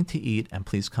yourself something to eat and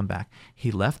please come back.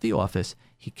 He left the office.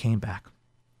 He came back.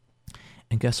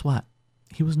 And guess what?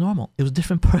 He was normal. It was a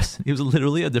different person. He was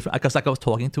literally like I was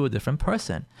talking to a different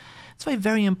person. It's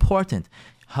very important.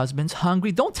 Husband's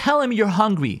hungry. Don't tell him you're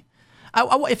hungry.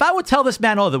 If I would tell this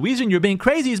man, the reason you're being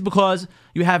crazy is because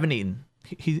you haven't eaten,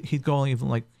 he'd go even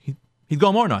like he'd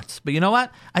go more nuts. But you know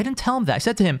what? I didn't tell him that. I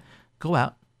said to him, go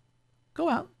out.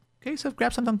 Okay, so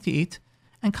grab something to eat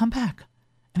and come back.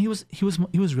 And he was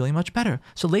really much better.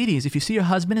 So ladies, if you see your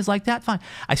husband is like that, fine.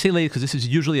 I say ladies because this is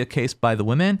usually a case by the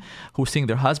women who are seeing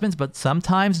their husbands, but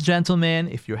sometimes, gentlemen,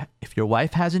 if your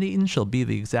wife hasn't eaten, she'll be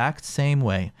the exact same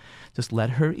way. Just let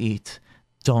her eat.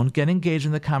 Don't get engaged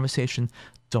in the conversation.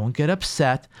 Don't get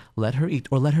upset. Let her eat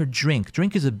or let her drink.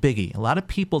 Drink is a biggie. A lot of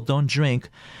people don't drink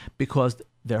because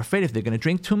they're afraid if they're going to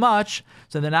drink too much,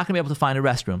 so they're not going to be able to find a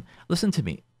restroom. Listen to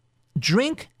me.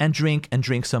 Drink and drink and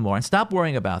drink some more and stop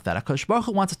worrying about that. HaKadosh Baruch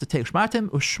Hu wants us to take shmartem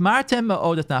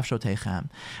ma'od et nafshotechem.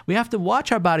 We have to watch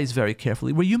our bodies very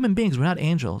carefully. We're human beings. We're not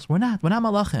angels. We're not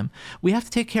malachim. We have to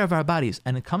take care of our bodies.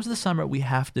 And it comes to the summer, we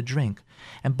have to drink.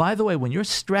 And by the way, when you're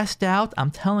stressed out,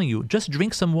 I'm telling you, just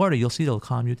drink some water. You'll see it'll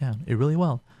calm you down. It really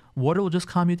will. Water will just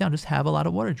calm you down. Just have a lot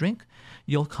of water. Drink.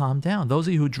 You'll calm down. Those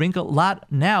of you who drink a lot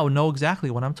now know exactly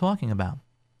what I'm talking about.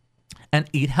 And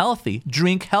eat healthy,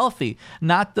 drink healthy,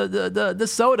 not the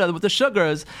soda with the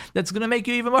sugars that's going to make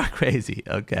you even more crazy.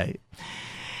 Okay.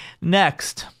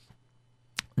 Next.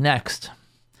 The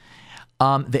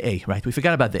A, right? We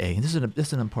forgot about the A. This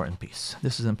is an important piece.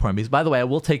 By the way, I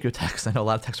will take your texts. I know a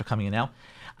lot of texts are coming in now.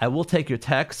 I will take your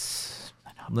texts.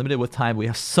 I'm limited with time. We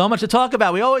have so much to talk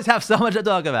about. We always have so much to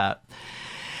talk about.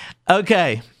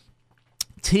 Okay.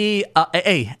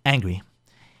 A, angry.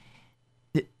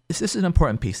 This is an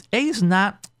important piece. A is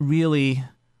not really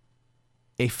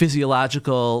a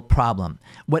physiological problem.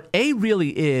 What A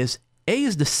really is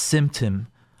the symptom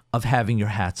of having your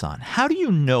hats on. How do you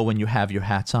know when you have your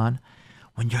hats on?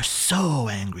 When you're so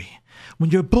angry, when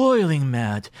you're boiling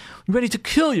mad, you're ready to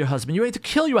kill your husband, you're ready to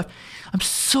kill your wife. I'm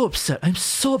so upset. I'm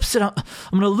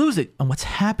going to lose it. And what's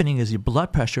happening is your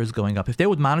blood pressure is going up. If they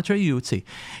would monitor you would see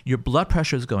your blood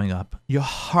pressure is going up. Your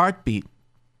heartbeat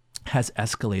has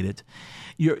escalated.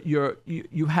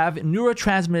 You have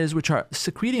neurotransmitters which are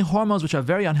secreting hormones which are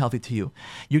very unhealthy to you.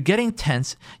 You're getting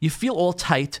tense. You feel all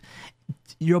tight.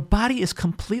 Your body is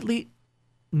completely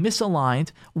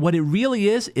misaligned. What it really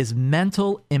is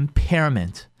mental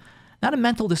impairment. Not a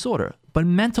mental disorder, but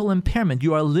mental impairment.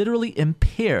 You are literally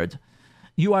impaired.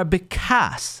 You are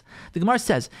bekas. The Gemara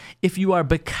says, if you are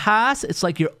bekas, it's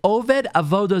like you're oved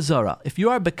avodah zara. If you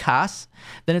are bekas,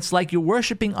 then it's like you're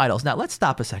worshiping idols. Now, let's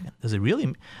stop a second. Does it really,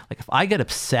 like if I get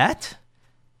upset,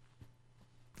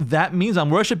 that means I'm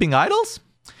worshiping idols?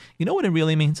 You know what it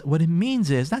really means? What it means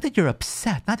is not that you're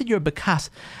upset, not that you're bekas,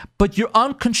 but you're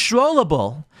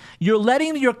uncontrollable. You're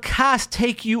letting your kas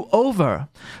take you over.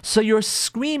 So you're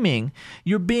screaming,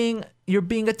 you're being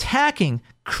attacking,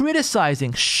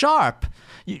 criticizing, sharp,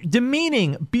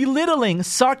 demeaning, belittling,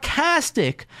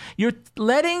 sarcastic. You're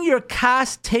letting your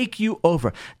kas take you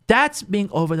over. That's being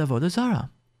over the avodah zara.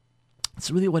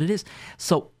 That's really what it is.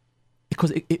 So,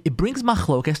 because it brings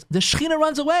machlokes, the Shekhinah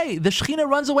runs away. The Shekhinah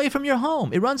runs away from your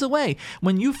home. It runs away.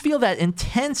 When you feel that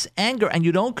intense anger and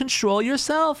you don't control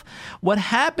yourself, what's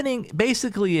happening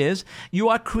basically is you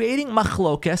are creating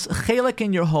machlokes, chelek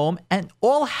in your home, and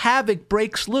all havoc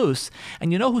breaks loose.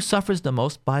 And you know who suffers the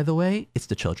most, by the way? It's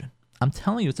the children. I'm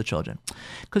telling you, it's the children.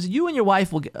 Because you and your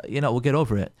wife will get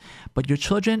over it. But your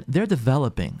children, they're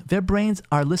developing. Their brains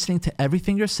are listening to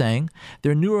everything you're saying.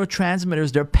 Their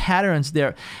neurotransmitters, their patterns,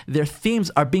 their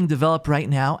themes are being developed right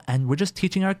now. And we're just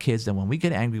teaching our kids that when we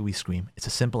get angry, we scream. It's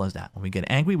as simple as that. When we get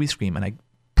angry, we scream. And I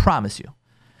promise you,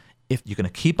 if you're going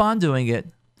to keep on doing it,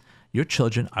 your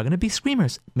children are going to be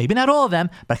screamers. Maybe not all of them,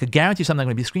 but I could guarantee you some are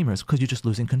going to be screamers because you're just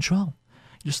losing control.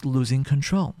 You're just losing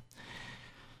control.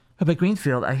 Rabbi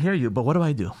Greenfield, I hear you, but what do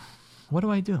I do? What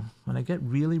do I do when I get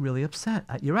really, really upset?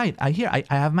 You're right. I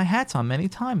have my hats on many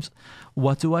times.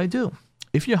 What do I do?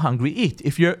 If you're hungry, eat.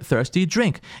 If you're thirsty,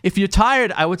 drink. If you're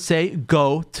tired, I would say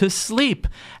go to sleep.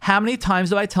 How many times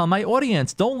do I tell my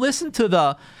audience? Don't listen to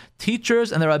the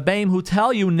teachers and the rabbeim who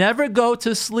tell you never go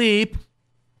to sleep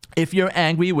if you're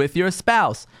angry with your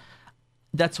spouse.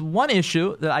 That's one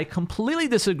issue that I completely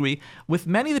disagree with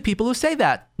many of the people who say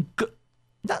that.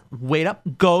 Wait up,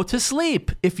 go to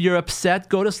sleep. If you're upset,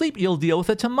 go to sleep. You'll deal with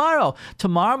it tomorrow.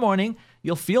 Tomorrow morning,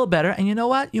 you'll feel better. And you know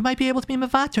what? You might be able to be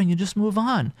mevater and you just move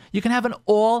on. You can have an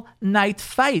all-night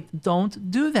fight.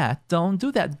 Don't do that. Don't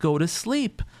do that. Go to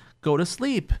sleep. Go to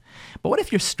sleep. But what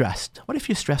if you're stressed? What if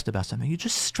you're stressed about something? You're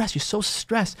just stressed. You're so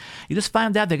stressed. You just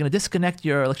found out they're going to disconnect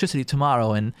your electricity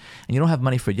tomorrow and you don't have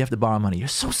money for it. You have to borrow money. You're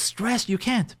so stressed. You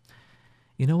can't.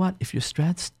 You know what? If you're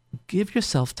stressed, give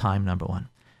yourself time, number one.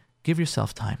 Give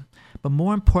yourself time. But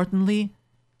more importantly,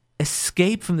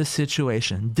 escape from the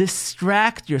situation.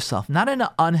 Distract yourself, not in an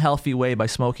unhealthy way by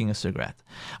smoking a cigarette,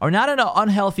 or not in an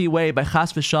unhealthy way by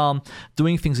chas v'shalom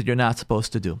doing things that you're not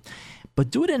supposed to do.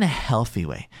 But do it in a healthy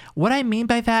way. What I mean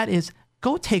by that is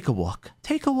go take a walk.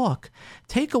 Take a walk.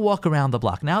 Take a walk around the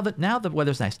block. Now the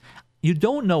weather's nice. You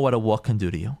don't know what a walk can do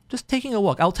to you. Just taking a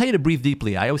walk. I'll tell you to breathe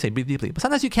deeply. I always say breathe deeply. But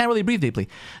sometimes you can't really breathe deeply.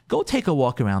 Go take a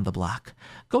walk around the block.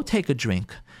 Go take a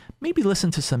drink. Maybe listen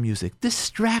to some music.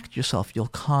 Distract yourself. You'll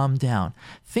calm down.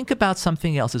 Think about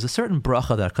something else. There's a certain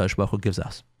bracha that HaKadosh Baruch Hu gives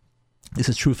us. This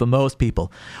is true for most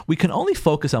people. We can only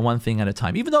focus on one thing at a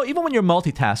time. Even when you're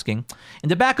multitasking, in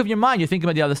the back of your mind, you're thinking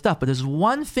about the other stuff. But there's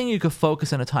one thing you can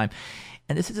focus on at a time.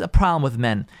 And this is a problem with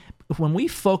men. When we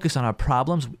focus on our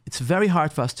problems, it's very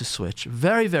hard for us to switch.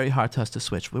 Very, very hard for us to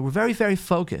switch. We're very, very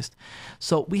focused.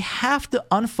 So we have to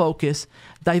unfocus,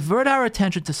 divert our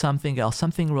attention to something else,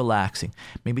 something relaxing.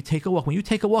 Maybe take a walk. When you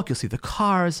take a walk, you'll see the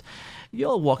cars.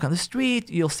 You'll walk on the street.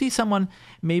 You'll see someone.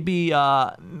 Maybe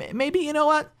you know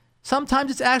what? Sometimes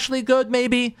it's actually good,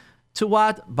 maybe, to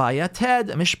what? Buy a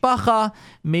TED, a mishpacha,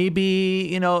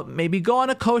 maybe go on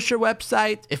a kosher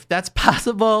website, if that's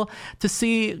possible, to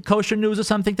see kosher news or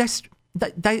something.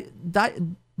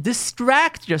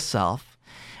 Distract yourself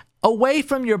away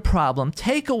from your problem.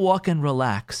 Take a walk and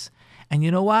relax. And you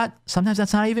know what? Sometimes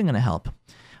that's not even going to help.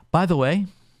 By the way,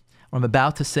 what I'm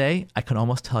about to say, I can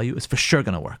almost tell you, is for sure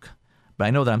going to work. But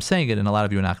I know that I'm saying it and a lot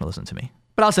of you are not going to listen to me.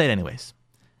 But I'll say it anyways.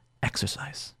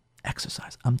 Exercise.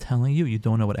 Exercise. I'm telling you, you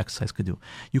don't know what exercise could do.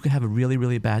 You can have a really,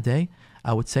 really bad day.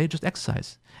 I would say just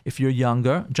exercise. If you're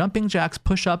younger, jumping jacks,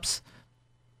 push-ups,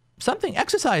 something,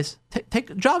 exercise.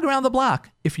 Jog around the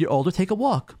block. If you're older, take a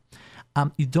walk.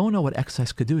 You don't know what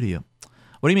exercise could do to you.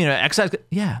 What do you mean? Exercise?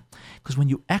 Yeah, because when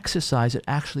you exercise, it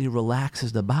actually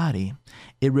relaxes the body.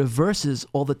 It reverses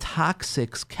all the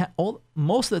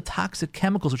most of the toxic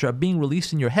chemicals which are being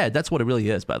released in your head. That's what it really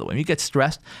is, by the way. When you get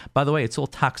stressed, by the way, it's all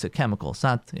toxic chemicals. It's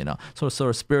not, sort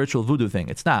of spiritual voodoo thing.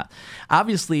 It's not.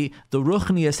 Obviously, the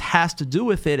ruchnius has to do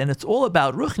with it, and it's all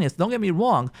about ruchnius. Don't get me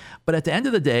wrong, but at the end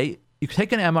of the day, you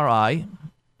take an MRI.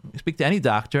 You speak to any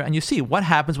doctor and you see what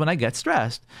happens when I get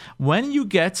stressed. When you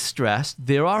get stressed,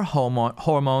 there are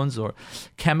hormones or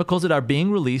chemicals that are being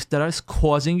released that are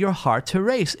causing your heart to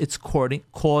race. It's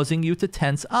causing you to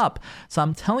tense up. So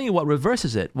I'm telling you what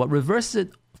reverses it. What reverses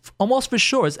it almost for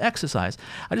sure is exercise.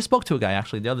 I just spoke to a guy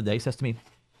actually the other day. He says to me,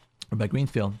 Rabbi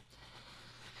Greenfield,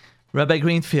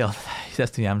 he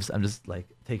says to me, I'm just like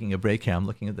taking a break here. I'm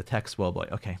looking at the text. Well, boy,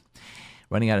 okay.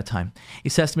 Running out of time. He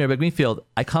says to me, Rabbi Greenfield,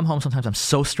 I come home sometimes, I'm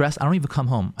so stressed, I don't even come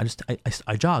home.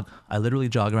 I jog. I literally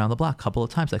jog around the block a couple of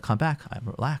times. I come back, I'm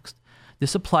relaxed.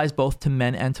 This applies both to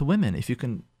men and to women. If you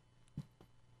can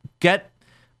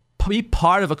be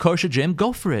part of a kosher gym,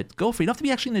 go for it. Go for it. You don't have to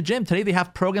be actually in the gym. Today they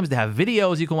have programs, they have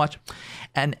videos you can watch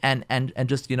and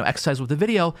just, exercise with the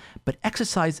video. But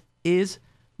exercise is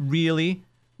really,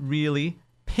 really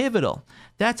pivotal.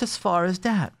 That's as far as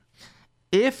that.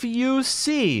 If you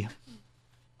see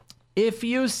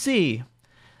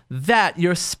that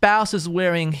your spouse is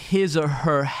wearing his or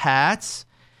her hats,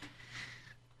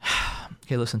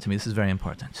 okay, listen to me, this is very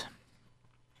important.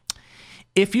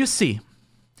 If you see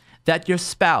that your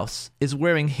spouse is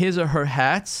wearing his or her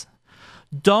hats,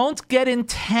 Don't get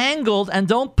entangled and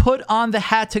don't put on the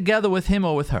hat together with him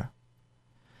or with her.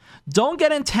 Don't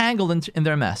get entangled in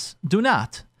their mess. Do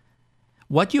not.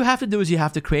 What you have to do is you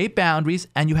have to create boundaries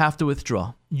and you have to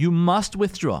withdraw. You must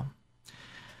withdraw.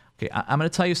 Okay, I'm going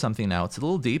to tell you something now. It's a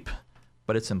little deep,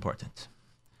 but it's important.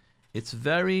 It's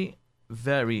very,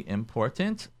 very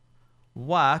important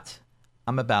what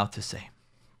I'm about to say.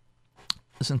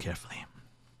 Listen carefully.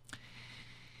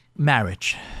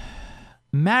 Marriage.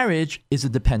 Marriage is a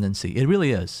dependency. It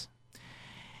really is.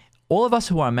 All of us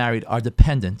who are married are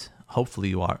dependent. Hopefully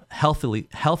you are healthy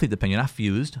dependent. You're not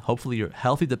fused. Hopefully you're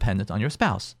healthy dependent on your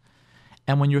spouse.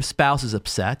 And when your spouse is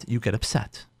upset, you get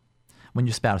upset. When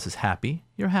your spouse is happy,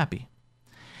 you're happy.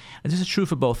 And this is true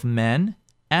for both men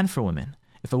and for women.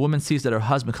 If a woman sees that her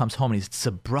husband comes home and he's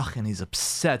tzabrach and he's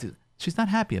upset, she's not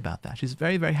happy about that. She's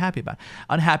very, very happy about it.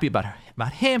 Unhappy about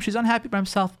him. She's unhappy about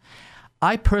himself.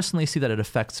 I personally see that it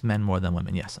affects men more than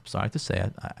women. Yes, I'm sorry to say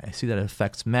it. I see that it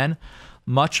affects men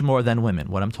much more than women.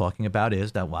 What I'm talking about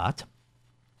is that what?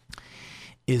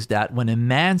 Is that when a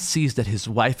man sees that his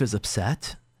wife is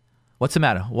upset, what's the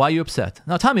matter? Why are you upset?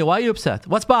 No, tell me, why are you upset?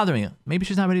 What's bothering you? Maybe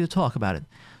she's not ready to talk about it.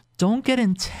 Don't get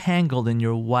entangled in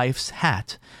your wife's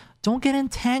hat. Don't get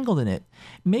entangled in it.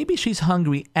 Maybe she's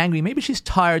hungry, angry, maybe she's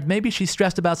tired, maybe she's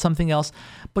stressed about something else,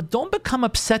 but don't become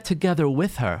upset together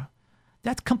with her.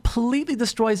 That completely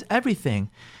destroys everything.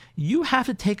 You have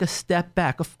to take a step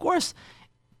back. Of course,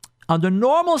 under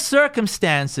normal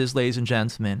circumstances, ladies and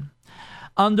gentlemen,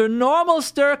 under normal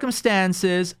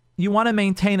circumstances, you want to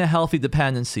maintain a healthy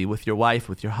dependency with your wife,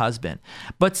 with your husband.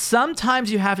 But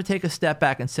sometimes you have to take a step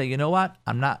back and say, you know what?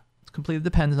 I'm not completely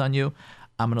dependent on you.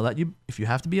 I'm going to let you, if you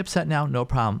have to be upset now, no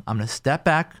problem. I'm going to step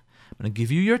back. I'm going to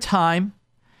give you your time.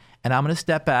 And I'm going to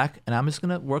step back. And I'm just going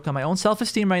to work on my own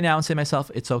self-esteem right now and say to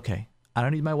myself, it's okay. I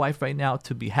don't need my wife right now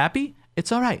to be happy.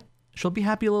 It's all right. She'll be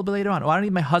happy a little bit later on. Or I don't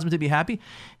need my husband to be happy.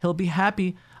 He'll be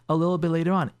happy a little bit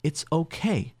later on. It's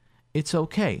okay. It's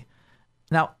okay.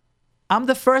 Now, I'm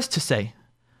the first to say,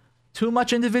 too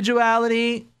much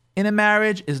individuality in a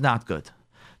marriage is not good.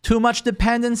 Too much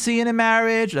dependency in a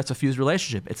marriage, that's a fused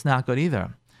relationship. It's not good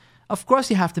either. Of course,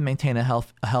 you have to maintain a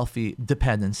healthy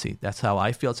dependency. That's how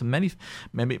I feel. So many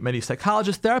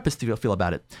psychologists, therapists feel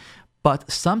about it.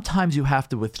 But sometimes you have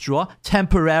to withdraw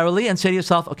temporarily and say to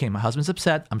yourself, okay, my husband's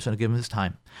upset. I'm just going to give him his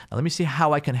time. Now let me see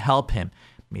how I can help him.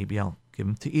 Maybe I'll give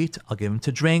him to eat. I'll give him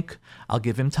to drink. I'll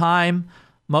give him time.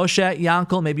 Moshe,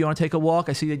 Yankel, maybe you want to take a walk.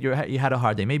 I see that you had a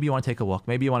hard day. Maybe you want to take a walk.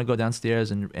 Maybe you want to go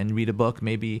downstairs and read a book.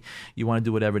 Maybe you want to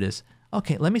do whatever it is.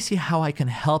 Okay, let me see how I can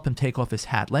help him take off his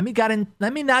hat. Let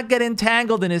me not get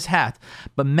entangled in his hat.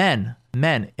 But men,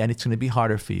 and it's going to be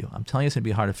harder for you. I'm telling you it's going to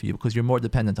be harder for you because you're more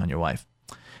dependent on your wife.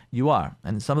 You are.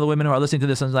 And some of the women who are listening to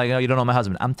this are like, oh, you don't know my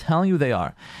husband. I'm telling you they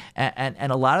are.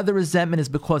 And a lot of the resentment is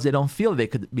because they don't feel they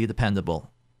could be dependable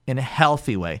in a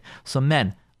healthy way. So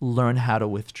men, learn how to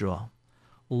withdraw.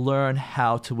 Learn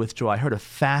how to withdraw. I heard a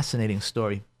fascinating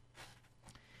story.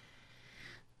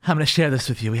 I'm going to share this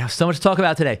with you. We have so much to talk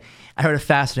about today. I heard a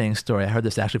fascinating story. I heard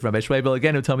this actually from Rabbi Schwabel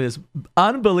again, who told me this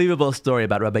unbelievable story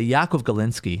about Rabbi Yaakov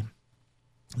Galinsky,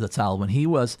 Zatzal, when he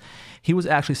was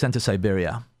actually sent to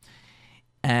Siberia.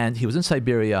 And he was in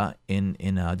Siberia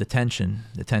in a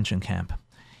detention camp.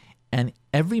 And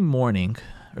every morning,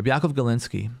 Rabbi Yaakov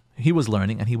Galinsky, he was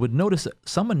learning, and he would notice that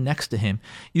someone next to him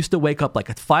used to wake up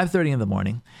like at 5:30 in the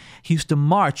morning. He used to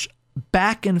march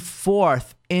back and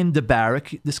forth in the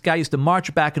barrack. This guy used to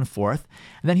march back and forth.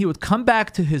 And then he would come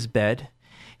back to his bed.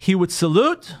 He would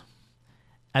salute,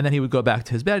 and then he would go back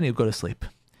to his bed, and he would go to sleep.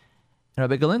 And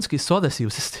Rabbi Galinsky saw this. He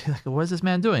was just like, what is this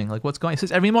man doing? Like, what's going on? He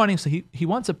says, every morning. So he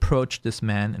once approached this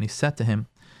man, and he said to him,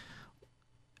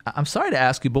 I'm sorry to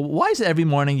ask you, but why is it every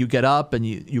morning you get up and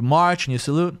you march and you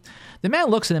salute? The man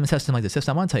looks at him and says to him like this,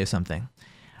 I want to tell you something.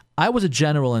 I was a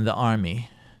general in the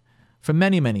army for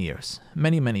many, many years.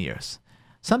 Many, many years.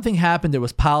 Something happened. There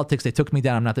was politics. They took me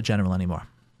down. I'm not the general anymore.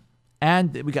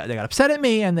 And they got upset at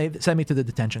me, and they sent me to the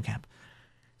detention camp.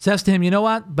 Says to him, you know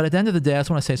what? But at the end of the day, I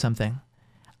just want to say something.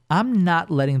 I'm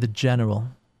not letting the general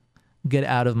get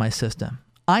out of my system.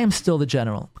 I am still the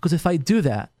general. Because if I do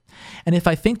that, and if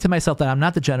I think to myself that I'm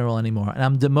not the general anymore, and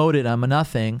I'm demoted, I'm a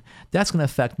nothing, that's going to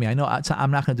affect me. I know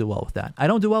I'm not going to do well with that. I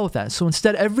don't do well with that. So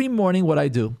instead, every morning, what I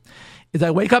do is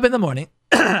I wake up in the morning,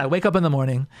 and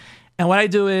what I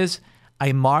do is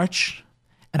I march,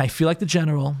 and I feel like the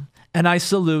general, and I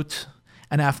salute,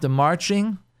 and after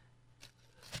marching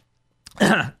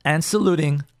and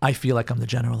saluting, I feel like I'm the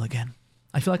general again.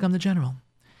 I feel like I'm the general.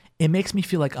 It makes me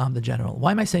feel like I'm the general.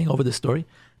 Why am I saying over this story?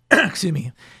 Excuse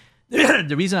me.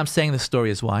 The reason I'm saying this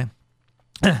story is why?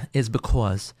 Is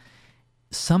because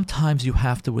sometimes you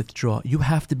have to withdraw. You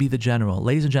have to be the general.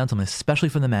 Ladies and gentlemen, especially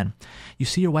for the men, you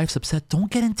see your wife's upset,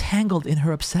 don't get entangled in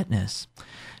her upsetness.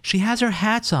 She has her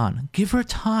hats on. Give her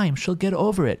time. She'll get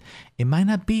over it. It might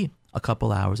not be a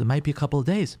couple hours. It might be a couple of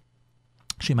days.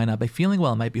 She might not be feeling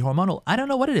well. It might be hormonal. I don't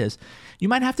know what it is. You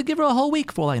might have to give her a whole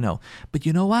week for all I know. But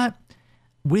you know what?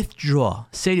 Withdraw.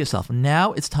 Say to yourself,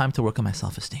 now it's time to work on my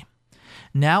self-esteem.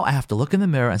 Now I have to look in the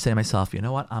mirror and say to myself, you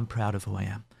know what? I'm proud of who I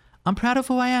am. I'm proud of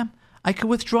who I am. I could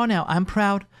withdraw now. I'm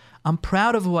proud. I'm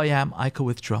proud of who I am. I could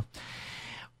withdraw.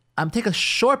 I'm taking a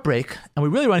short break, and we're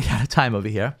really running out of time over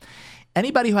here.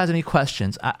 Anybody who has any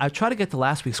questions, I try to get to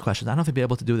last week's questions. I don't know if I'll be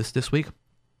able to do this week.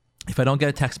 If I don't get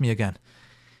it, text me again.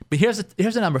 But here's a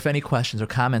number for any questions or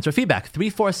comments or feedback.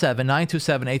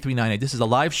 347-927-8398. This is a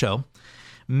live show.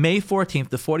 May 14th,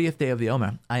 the 40th day of the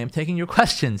Omer. I am taking your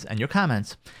questions and your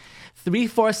comments.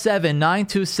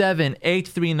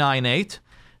 347-927-8398.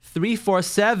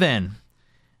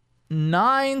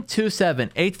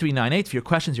 347-927-8398 for your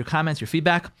questions, your comments, your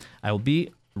feedback. I will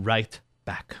be right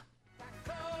back.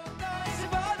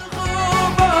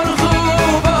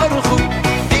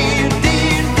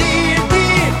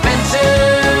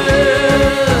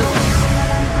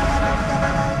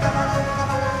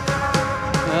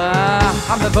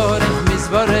 המבורך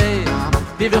מזבורי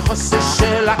בבחוסו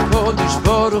של הקודש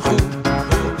ברוך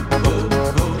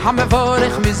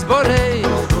המבורך מזבורי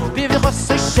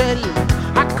בבחוסו של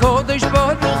הקודש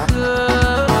ברוך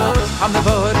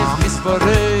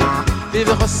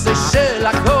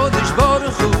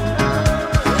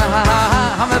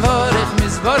המבורך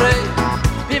מזבורי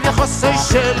בבחוסו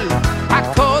של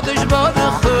הקודש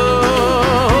ברוך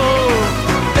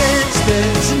בנש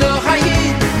בנש לא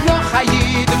חייד לא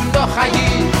חייד ולא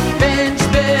חייד בנש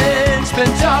בנש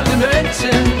בנש על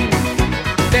מנשן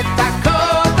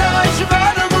ותקודש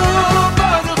ברוך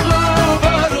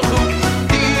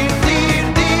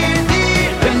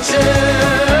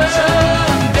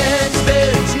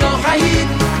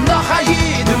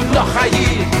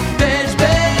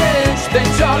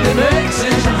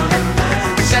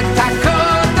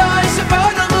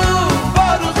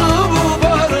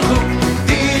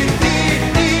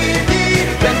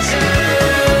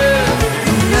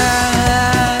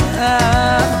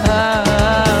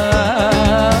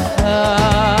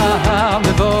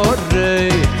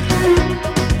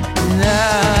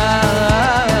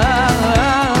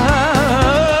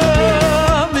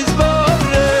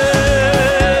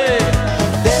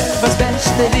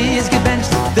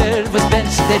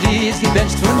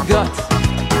gebencht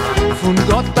von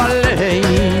Gott allein.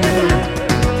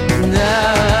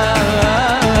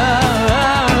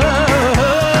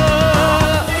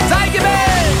 Sei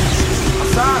gebencht!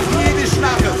 Sag mir die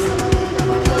Schnackes!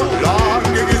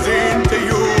 Lange gesehnte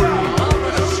Jul!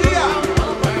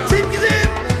 Sind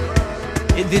gesehen!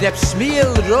 In die Reb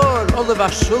Schmiel, Rohr,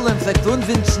 Oliver Schulem, sagt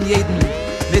unwünschen jeden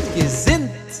mit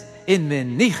gesinnt in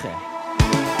Meniche.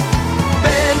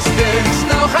 Bench, bench,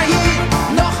 noch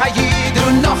Hayid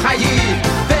und noch Hayid.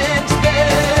 Bench,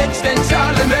 bench, bench,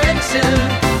 alle Menschen.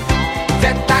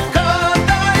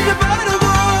 Vetakodai, Baruch,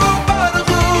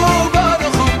 Baruch,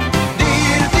 Baruch.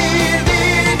 Dir,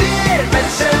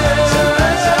 Menschen.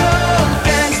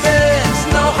 Bench, bench,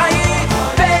 noch Hayid.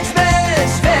 Bench,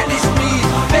 bench, wer nicht mit.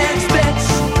 Bench, bench,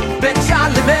 bench,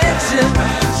 alle Menschen.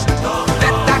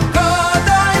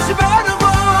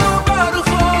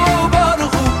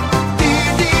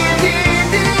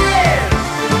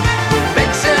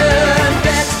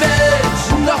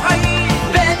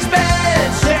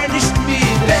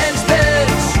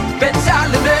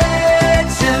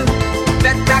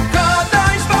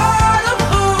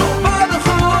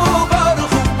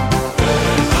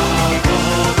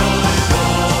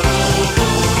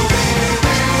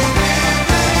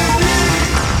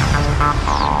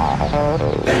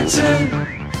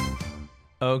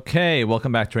 Okay,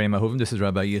 welcome back to Rei Mahuvim. This is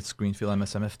Rabbi Yitz Greenfield,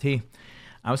 MSMFT.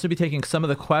 I was going to be taking some of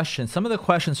the questions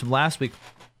from last week.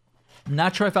 I'm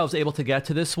not sure if I was able to get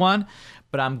to this one,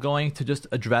 but I'm going to just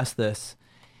address this.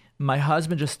 My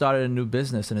husband just started a new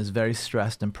business and is very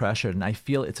stressed and pressured, and I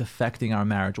feel it's affecting our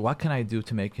marriage. What can I do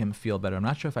to make him feel better? I'm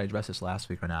not sure if I addressed this last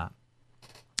week or not.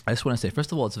 I just want to say,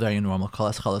 first of all, it's very normal.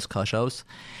 Chalas kashos.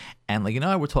 And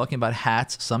we're talking about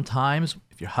hats. Sometimes,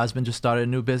 if your husband just started a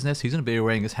new business, he's going to be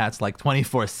wearing his hats like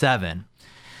 24/7.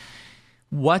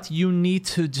 What you need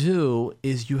to do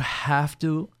is you have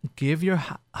to give your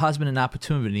husband an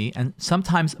opportunity and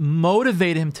sometimes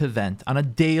motivate him to vent on a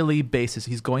daily basis.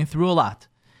 He's going through a lot.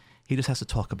 He just has to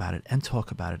talk about it and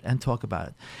talk about it and talk about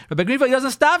it. Rabbi Greenfield, he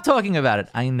doesn't stop talking about it.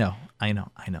 I know.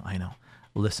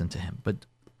 Listen to him. But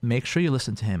make sure you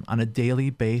listen to him on a daily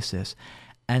basis.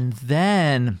 And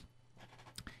then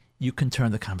you can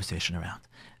turn the conversation around.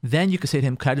 Then you can say to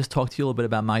him, can I just talk to you a little bit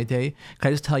about my day? Can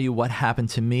I just tell you what happened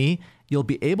to me? You'll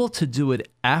be able to do it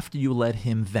after you let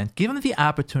him vent. Give him the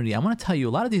opportunity. I want to tell you, a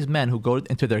lot of these men who go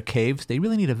into their caves, they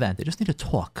really need a vent. They just need to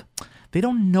talk. They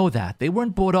don't know that. They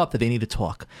weren't brought up that they need to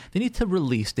talk. They need to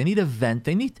release. They need to vent.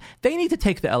 They need to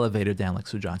take the elevator down, like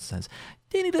Sue Johnson says.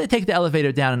 They need to take the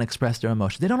elevator down and express their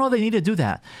emotions. They don't know they need to do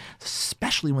that,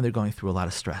 especially when they're going through a lot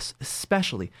of stress.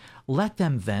 Especially, let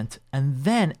them vent. And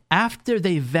then after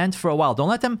they vent for a while, don't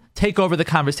let them take over the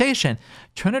conversation.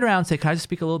 Turn it around and say, can I just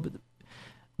speak a little bit?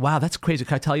 Wow, that's crazy.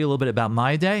 Can I tell you a little bit about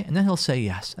my day? And then he'll say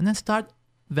yes. And then start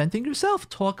venting yourself.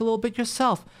 Talk a little bit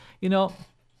yourself.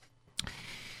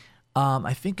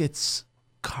 I think it's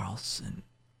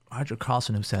Roger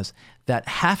Carlson, who says that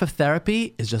half of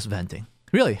therapy is just venting.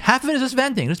 Really, half of it is just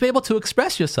venting. Just be able to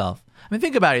express yourself. I mean,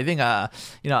 think about it. You think,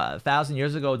 1,000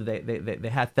 years ago, they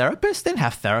had therapists? They didn't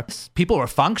have therapists. People were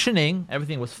functioning.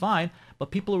 Everything was fine.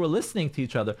 But people were listening to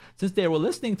each other. Since they were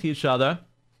listening to each other,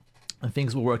 and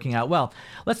things were working out well.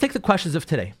 Let's take the questions of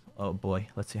today. Oh, boy.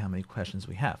 Let's see how many questions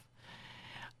we have.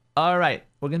 All right.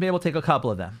 We're going to be able to take a couple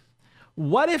of them.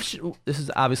 What if this is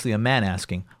obviously a man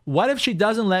asking, what if she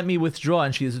doesn't let me withdraw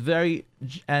and she is very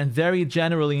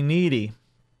generally needy?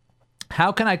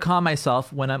 How can I calm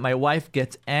myself when my wife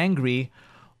gets angry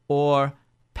or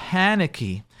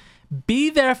panicky?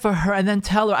 Be there for her and then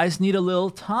tell her, I just need a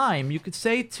little time. You could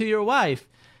say to your wife,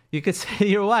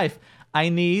 I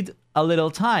need a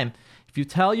little time. If you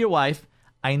tell your wife,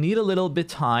 I need a little bit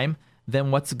time,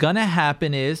 then what's going to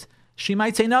happen is she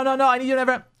might say, no, I need you to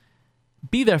never.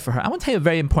 Be there for her. I want to tell you a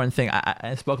very important thing.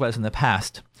 I spoke about this in the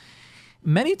past.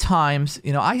 Many times,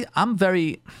 I'm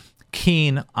very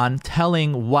keen on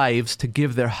telling wives to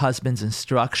give their husbands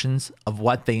instructions of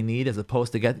what they need as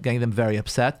opposed to getting them very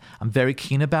upset. I'm very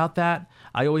keen about that.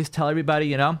 I always tell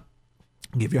everybody,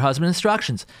 give your husband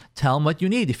instructions. Tell him what you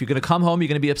need. If you're going to come home, you're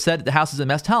going to be upset, the house is a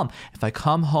mess, tell him. If I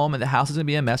come home and the house is going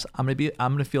to be a mess, I'm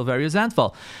going to feel very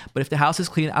resentful. But if the house is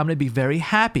clean, I'm going to be very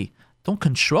happy. Don't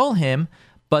control him,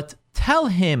 but tell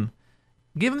him,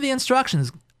 give him the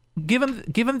instructions, give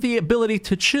him the ability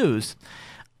to choose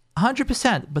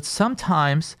 100%. But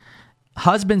sometimes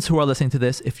husbands who are listening to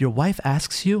this, if your wife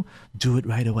asks you, do it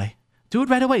right away. Do it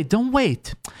right away. Don't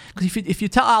wait. Because if you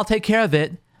tell, I'll take care of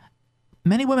it,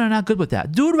 many women are not good with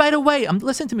that. Do it right away.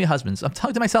 Listen to me, husbands. I'm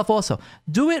talking to myself also.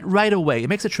 Do it right away. It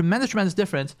makes a tremendous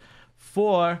difference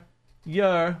for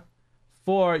your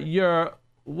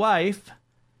wife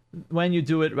when you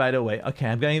do it right away. Okay,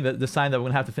 I'm getting the sign that we're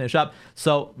going to have to finish up.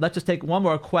 So let's just take one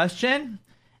more question.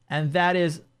 And that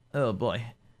is, oh boy,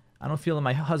 I don't feel that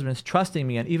my husband is trusting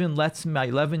me and even lets my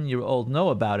 11-year-old know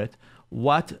about it.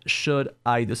 What should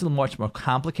I do? This is much more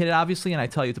complicated, obviously, and I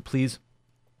tell you to please,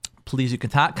 you can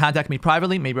contact me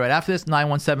privately, maybe right after this,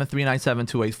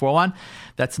 917-397-2841.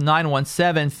 That's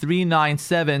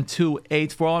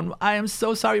 917-397-2841. I am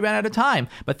so sorry we ran out of time,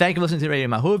 but thank you for listening to Radio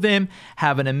Mahuvim.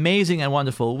 Have an amazing and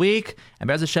wonderful week, and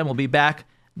Be'ez Hashem will be back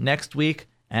next week,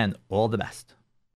 and all the best.